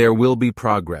 But there will be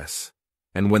progress,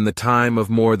 and when the time of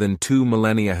more than 2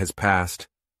 millennia has passed,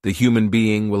 the human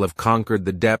being will have conquered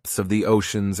the depths of the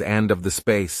oceans and of the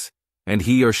space, and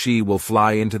he or she will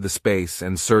fly into the space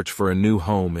and search for a new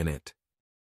home in it.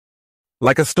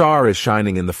 Like a star is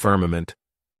shining in the firmament,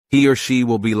 he or she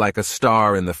will be like a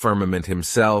star in the firmament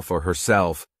himself or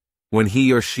herself when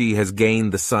he or she has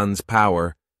gained the sun's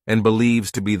power and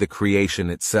believes to be the creation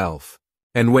itself.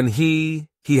 And when he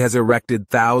has erected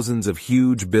thousands of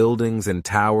huge buildings and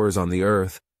towers on the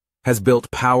earth, has built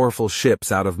powerful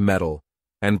ships out of metal,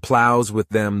 and plows with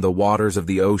them the waters of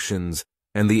the oceans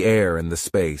and the air and the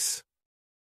space.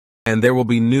 And there will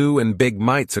be new and big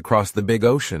mights across the big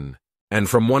ocean, and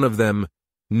from one of them,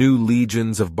 new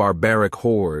legions of barbaric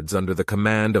hordes under the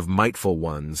command of mightful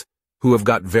ones, who have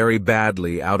got very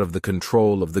badly out of the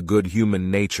control of the good human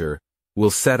nature,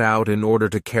 will set out in order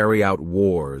to carry out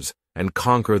wars and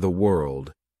conquer the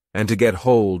world, and to get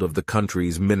hold of the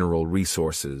country's mineral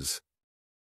resources.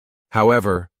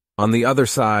 However, on the other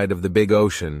side of the big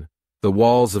ocean, the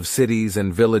walls of cities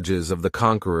and villages of the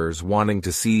conquerors wanting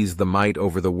to seize the might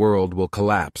over the world will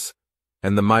collapse,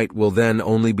 and the might will then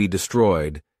only be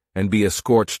destroyed, and be a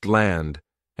scorched land,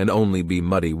 and only be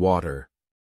muddy water.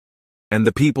 And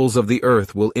the peoples of the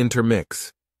earth will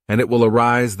intermix, and it will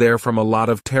arise therefrom a lot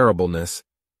of terribleness,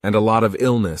 and a lot of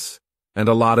illness, and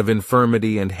a lot of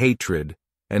infirmity and hatred,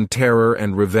 and terror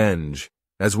and revenge,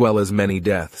 as well as many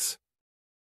deaths.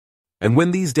 And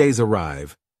when these days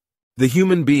arrive, the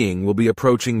human being will be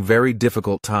approaching very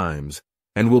difficult times,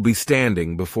 and will be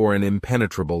standing before an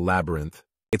impenetrable labyrinth.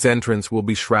 Its entrance will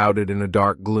be shrouded in a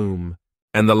dark gloom,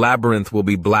 and the labyrinth will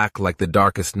be black like the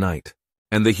darkest night,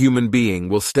 and the human being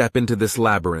will step into this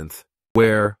labyrinth,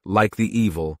 where, like the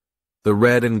evil, the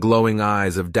red and glowing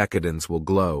eyes of decadence will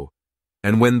glow.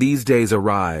 And when these days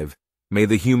arrive, may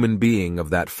the human being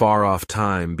of that far-off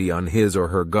time be on his or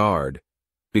her guard,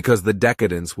 because the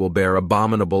decadence will bear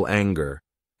abominable anger,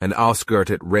 and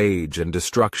ausgerted rage and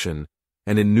destruction,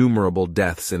 and innumerable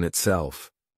deaths in itself.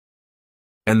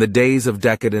 And the days of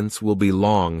decadence will be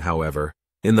long, however.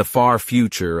 In the far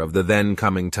future of the then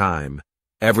coming time,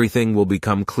 everything will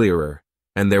become clearer,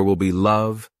 and there will be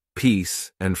love,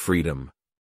 peace, and freedom.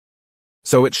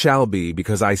 So it shall be,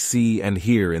 because I see and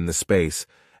hear in the space,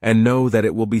 and know that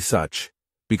it will be such,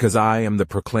 because I am the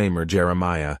proclaimer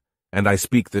Jeremiah, and I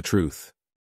speak the truth.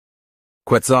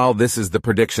 Quetzal, this is the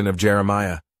prediction of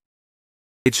Jeremiah.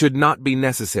 It should not be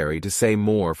necessary to say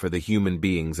more for the human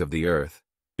beings of the earth,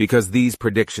 because these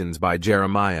predictions by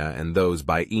Jeremiah and those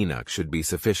by Henoch should be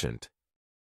sufficient.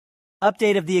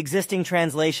 Update of the existing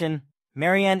translation,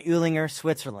 Marianne Uehlinger,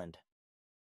 Switzerland.